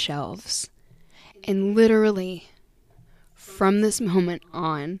the shelves. And literally, from this moment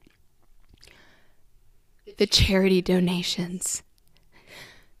on, the charity donations,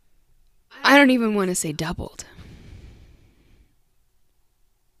 I don't even want to say doubled.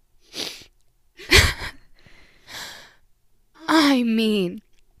 I mean,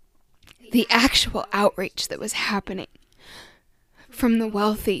 the actual outreach that was happening from the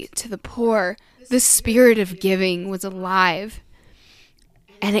wealthy to the poor, the spirit of giving was alive.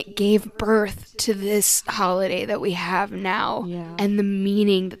 And it gave birth to this holiday that we have now, and the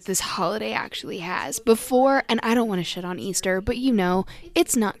meaning that this holiday actually has. Before, and I don't want to shit on Easter, but you know,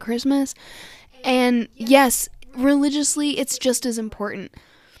 it's not Christmas. And yes, religiously, it's just as important.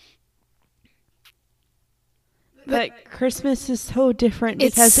 But Christmas is so different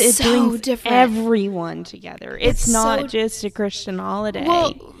because it's it so brings different. Everyone together. It's not so just a Christian holiday.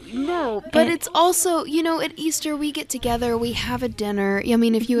 Well, no, but it's also, you know, at Easter we get together, we have a dinner. I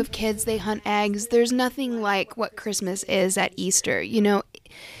mean, if you have kids, they hunt eggs. There's nothing like what Christmas is at Easter, you know.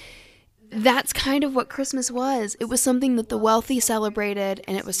 That's kind of what Christmas was. It was something that the wealthy celebrated,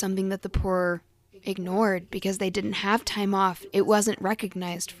 and it was something that the poor ignored because they didn't have time off. It wasn't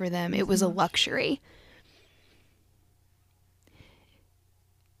recognized for them. It was a luxury.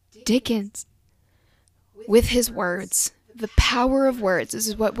 Dickens, with his words, the power of words, this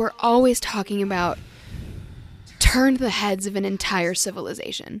is what we're always talking about, turned the heads of an entire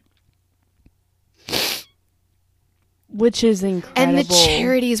civilization. Which is incredible. And the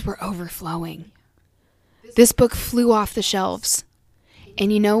charities were overflowing. This book flew off the shelves.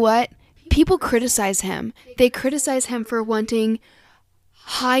 And you know what? People criticize him. They criticize him for wanting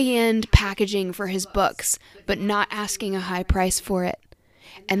high-end packaging for his books, but not asking a high price for it.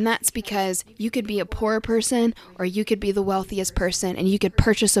 And that's because you could be a poor person or you could be the wealthiest person and you could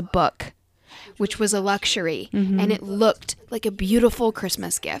purchase a book, which was a luxury. Mm-hmm. And it looked like a beautiful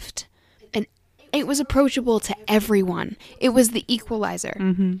Christmas gift. And it was approachable to everyone. It was the equalizer.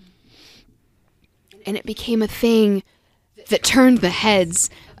 Mm-hmm. And it became a thing that turned the heads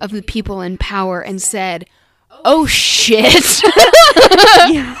of the people in power and said, oh shit,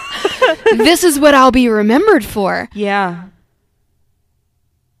 this is what I'll be remembered for. Yeah.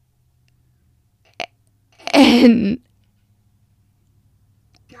 And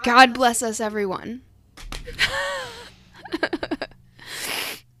God bless us, everyone.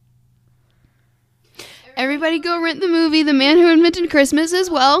 Everybody go rent the movie The Man Who Invented Christmas as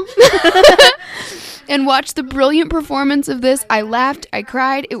well. And watch the brilliant performance of this. I laughed, I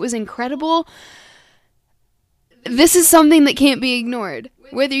cried, it was incredible. This is something that can't be ignored.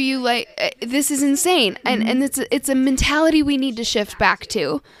 Whether you like, this is insane. And it's a mentality we need to shift back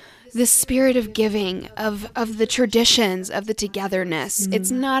to. The spirit of giving, of the traditions, of the togetherness. Mm-hmm.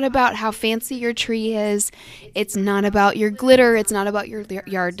 It's not about how fancy your tree is. It's not about your glitter. It's not about your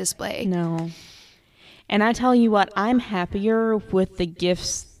yard display. No. And I tell you what, I'm happier with the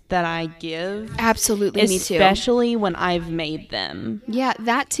gifts that I give. Absolutely, me too. Especially when I've made them. Yeah,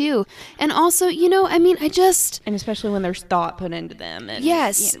 that too. And also, you know, I mean, And especially when there's thought put into them. And,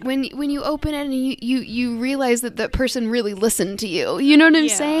 yes, when you open it and you realize that that person really listened to you. You know what I'm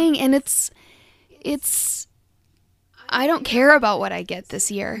saying? And it's I don't care about what I get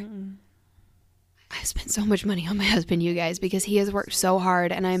this year. Mm-mm. I've spent so much money on my husband, you guys, because he has worked so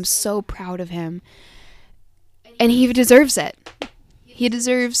hard, and I'm so proud of him. And he deserves it. He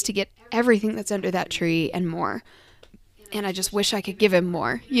deserves to get everything that's under that tree and more. And I just wish I could give him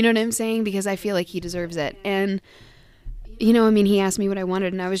more. You know what I'm saying? Because I feel like he deserves it. And, you know, I mean, he asked me what I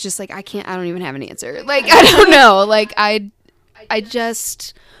wanted, and I was just like, I don't even have an answer. Like, I don't know. Like, I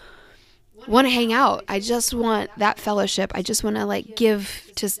just want to hang out. I just want that fellowship. I just want to, like,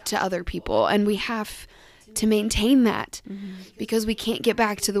 give to other people. And we have to maintain that, because we can't get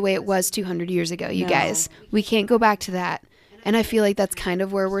back to the way it was 200 years ago, you guys. We can't go back to that. And I feel like that's kind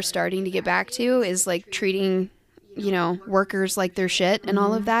of where we're starting to get back to, is like treating, you know, workers like their shit and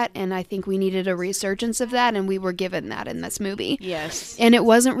all of that. And I think we needed a resurgence of that, and we were given that in this movie. Yes. And it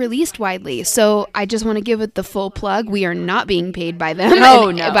wasn't released widely. So I just want to give it the full plug. We are not being paid by them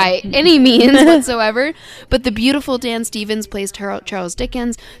by any means whatsoever. But the beautiful Dan Stevens plays Charles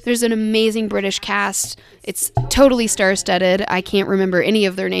Dickens. There's an amazing British cast. It's totally star-studded. I can't remember any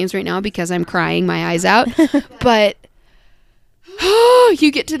of their names right now because I'm crying my eyes out. But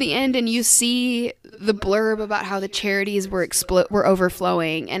you get to the end and you see the blurb about how the charities were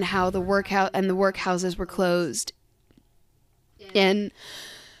overflowing, and how the workhouses were closed. And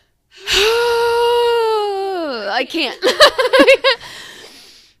I can't.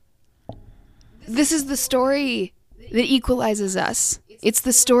 This is the story that equalizes us. It's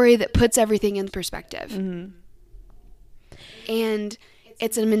the story that puts everything in perspective. Mm-hmm. And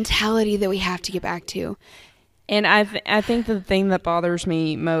it's a mentality that we have to get back to. And I think the thing that bothers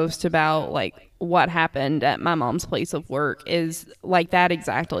me most about like what happened at my mom's place of work is like that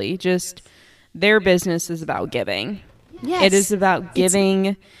exactly. Just their business is about giving. Yes. It is about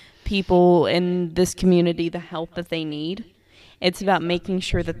giving people in this community the help that they need. It's about making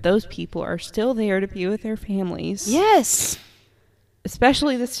sure that those people are still there to be with their families. Yes.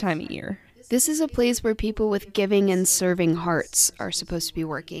 Especially this time of year. This is a place where people with giving and serving hearts are supposed to be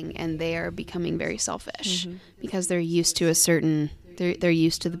working, and they are becoming very selfish because they're used to they're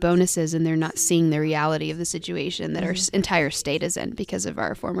used to the bonuses, and they're not seeing the reality of the situation that our entire state is in because of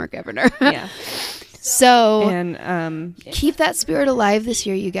our former governor. Yeah. So, and keep that spirit alive this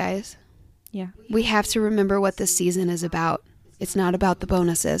year, you guys. Yeah. We have to remember what this season is about. It's not about the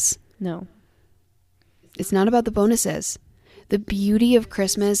bonuses. No. It's not about the bonuses. The beauty of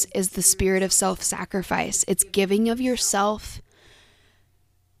Christmas is the spirit of self-sacrifice. It's giving of yourself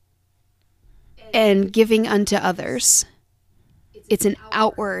and giving unto others. It's an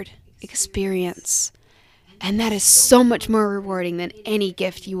outward experience. And that is so much more rewarding than any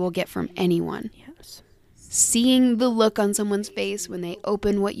gift you will get from anyone. Yes. Seeing the look on someone's face when they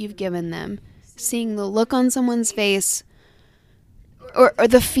open what you've given them. Seeing the look on someone's face or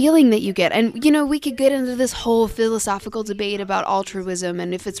the feeling that you get. And, you know, we could get into this whole philosophical debate about altruism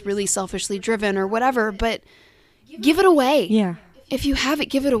and if it's really selfishly driven or whatever, but give it away. Yeah. If you have it,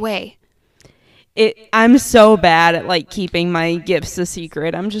 give it away. I'm so bad at like keeping my gifts a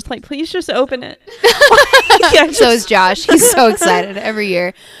secret. I'm just like, please just open it. So is Josh. He's so excited every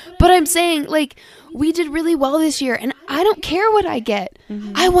year. But I'm saying, like, we did really well this year, and I don't care what I get.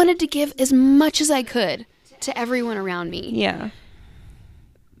 Mm-hmm. I wanted to give as much as I could to everyone around me. Yeah.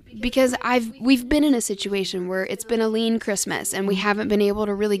 Because we've been in a situation where it's been a lean Christmas and we haven't been able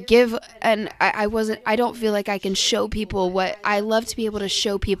to really give, and I don't feel like I can show people what I love to be able to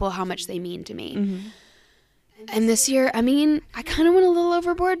show people how much they mean to me. Mm-hmm. And this year, I mean, I kind of went a little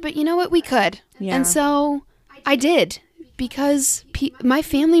overboard, but you know what? We could. Yeah. And so I did, because my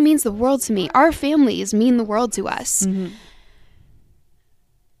family means the world to me. Our families mean the world to us. Mm-hmm.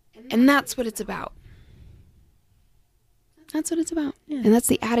 And that's what it's about. That's what it's about. Yeah. And that's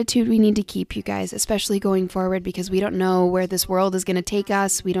the attitude we need to keep, you guys, especially going forward, because we don't know where this world is going to take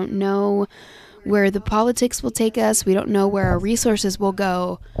us. We don't know where the politics will take us. We don't know where our resources will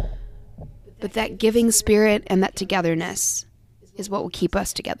go. But that giving spirit and that togetherness is what will keep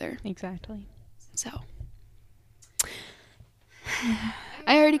us together. Exactly. So,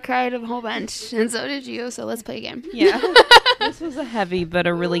 I already cried a whole bunch, and so did you, so let's play a game. Yeah. This was a heavy but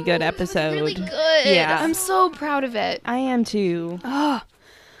a really good episode. Really good. Yeah. I'm so proud of it. I am too. Oh.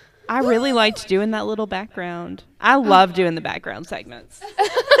 I really liked doing that little background. I love doing the background segments.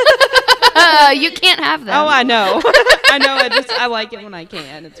 You can't have them. Oh, I know. I know. I like it when I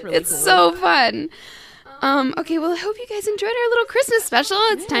can. It's really cool. It's so fun. Okay, well, I hope you guys enjoyed our little Christmas special.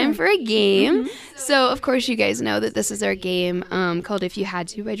 It's time for a game. Mm-hmm. So, of course, you guys know that this is our game called If You Had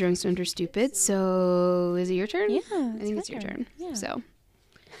To by Drunk, Stoned, or Stupid. So, is it your turn? Yeah, I think it's your turn. Yeah. So.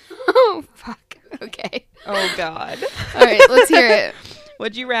 Oh, fuck. Okay. Oh, God. All right, let's hear it.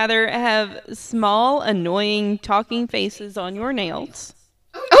 Would you rather have small, annoying, talking faces on your nails?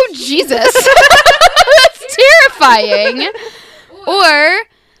 Oh, Jesus. That's terrifying. Or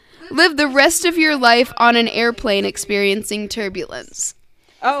live the rest of your life on an airplane experiencing turbulence.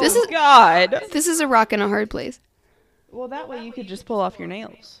 Oh, God. This is a rock and a hard place. Well, that way you could just pull off your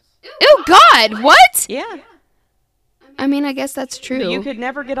nails. Oh, God. What? Yeah. I mean, I guess that's true. But you could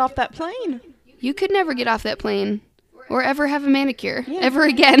never get off that plane. You could never get off that plane or ever have a manicure ever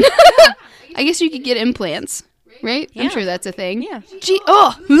again. I guess you could get implants, right? Yeah. I'm sure that's a thing. Yeah. Gee,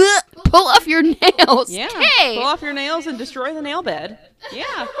 pull off your nails. Yeah. Hey. Pull off your nails and destroy the nail bed. Yeah.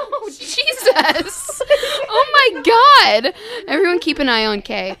 Oh, Jesus. Oh, my God. Everyone keep an eye on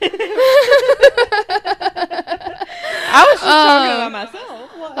Kay. I was just talking about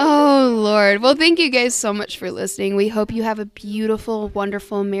myself. Oh, Lord. Well, thank you guys so much for listening. We hope you have a beautiful,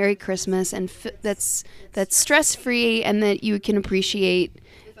 wonderful Merry Christmas and that's stress-free, and that you can appreciate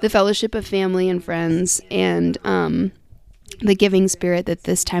the fellowship of family and friends and the giving spirit that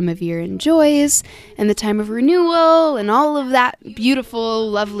this time of year enjoys, and the time of renewal and all of that beautiful,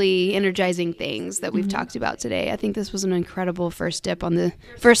 lovely, energizing things that we've talked about today. I think this was an incredible first stop on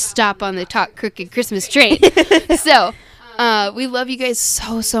the Talk Crooked Christmas train. So, We love you guys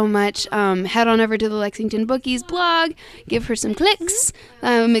so much. Head on over to the Lexington Bookies blog. Give her some clicks.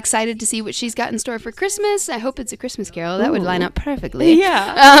 I'm excited to see what she's got in store for Christmas. I hope it's a Christmas Carol. That would line up perfectly.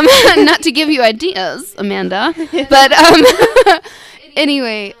 Yeah. Not to give you ideas, Amanda, but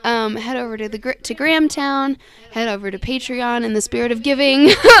anyway, head over to Grahamtown. Head over to Patreon in the spirit of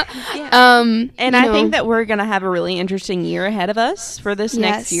giving. And I think that we're going to have a really interesting year ahead of us for this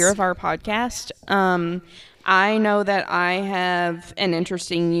next year of our podcast. I know that I have an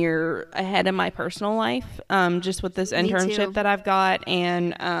interesting year ahead in my personal life, just with this internship that I've got,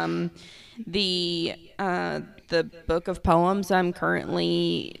 and the book of poems I'm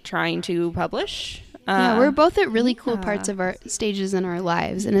currently trying to publish. We're both at really cool parts of our stages in our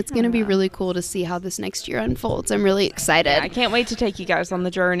lives, and it's going to be really cool to see how this next year unfolds. I'm really excited. I can't wait to take you guys on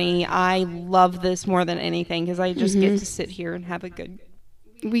the journey. I love this more than anything because I just get to sit here and have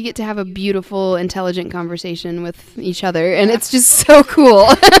we get to have a beautiful, intelligent conversation with each other, and it's just so cool.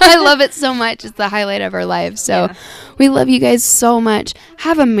 I love it so much. It's the highlight of our lives. So we love you guys so much.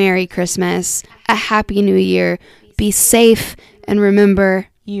 Have a Merry Christmas, a Happy New Year. Be safe, and remember,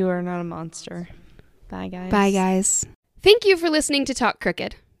 you are not a monster. Bye, guys. Bye, guys. Thank you for listening to Talk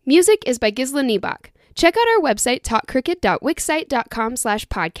Crooked. Music is by Gisla Niebach. Check out our website,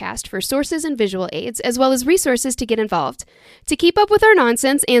 talkcrooked.wixsite.com/podcast for sources and visual aids, as well as resources to get involved. To keep up with our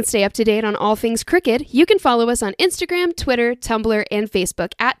nonsense and stay up to date on all things crooked, you can follow us on Instagram, Twitter, Tumblr, and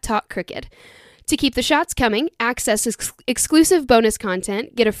Facebook at Talk Crooked. To keep the shots coming, access exclusive bonus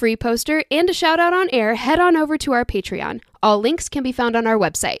content, get a free poster, and a shout out on air, head on over to our Patreon. All links can be found on our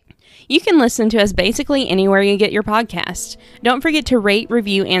website. You can listen to us basically anywhere you get your podcasts. Don't forget to rate,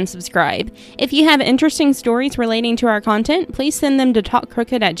 review, and subscribe. If you have interesting stories relating to our content, please send them to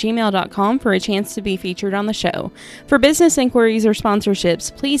talkcrooked@gmail.com for a chance to be featured on the show. For business inquiries or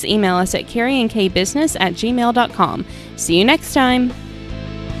sponsorships, please email us at carrieandkbusiness@gmail.com. See you next time.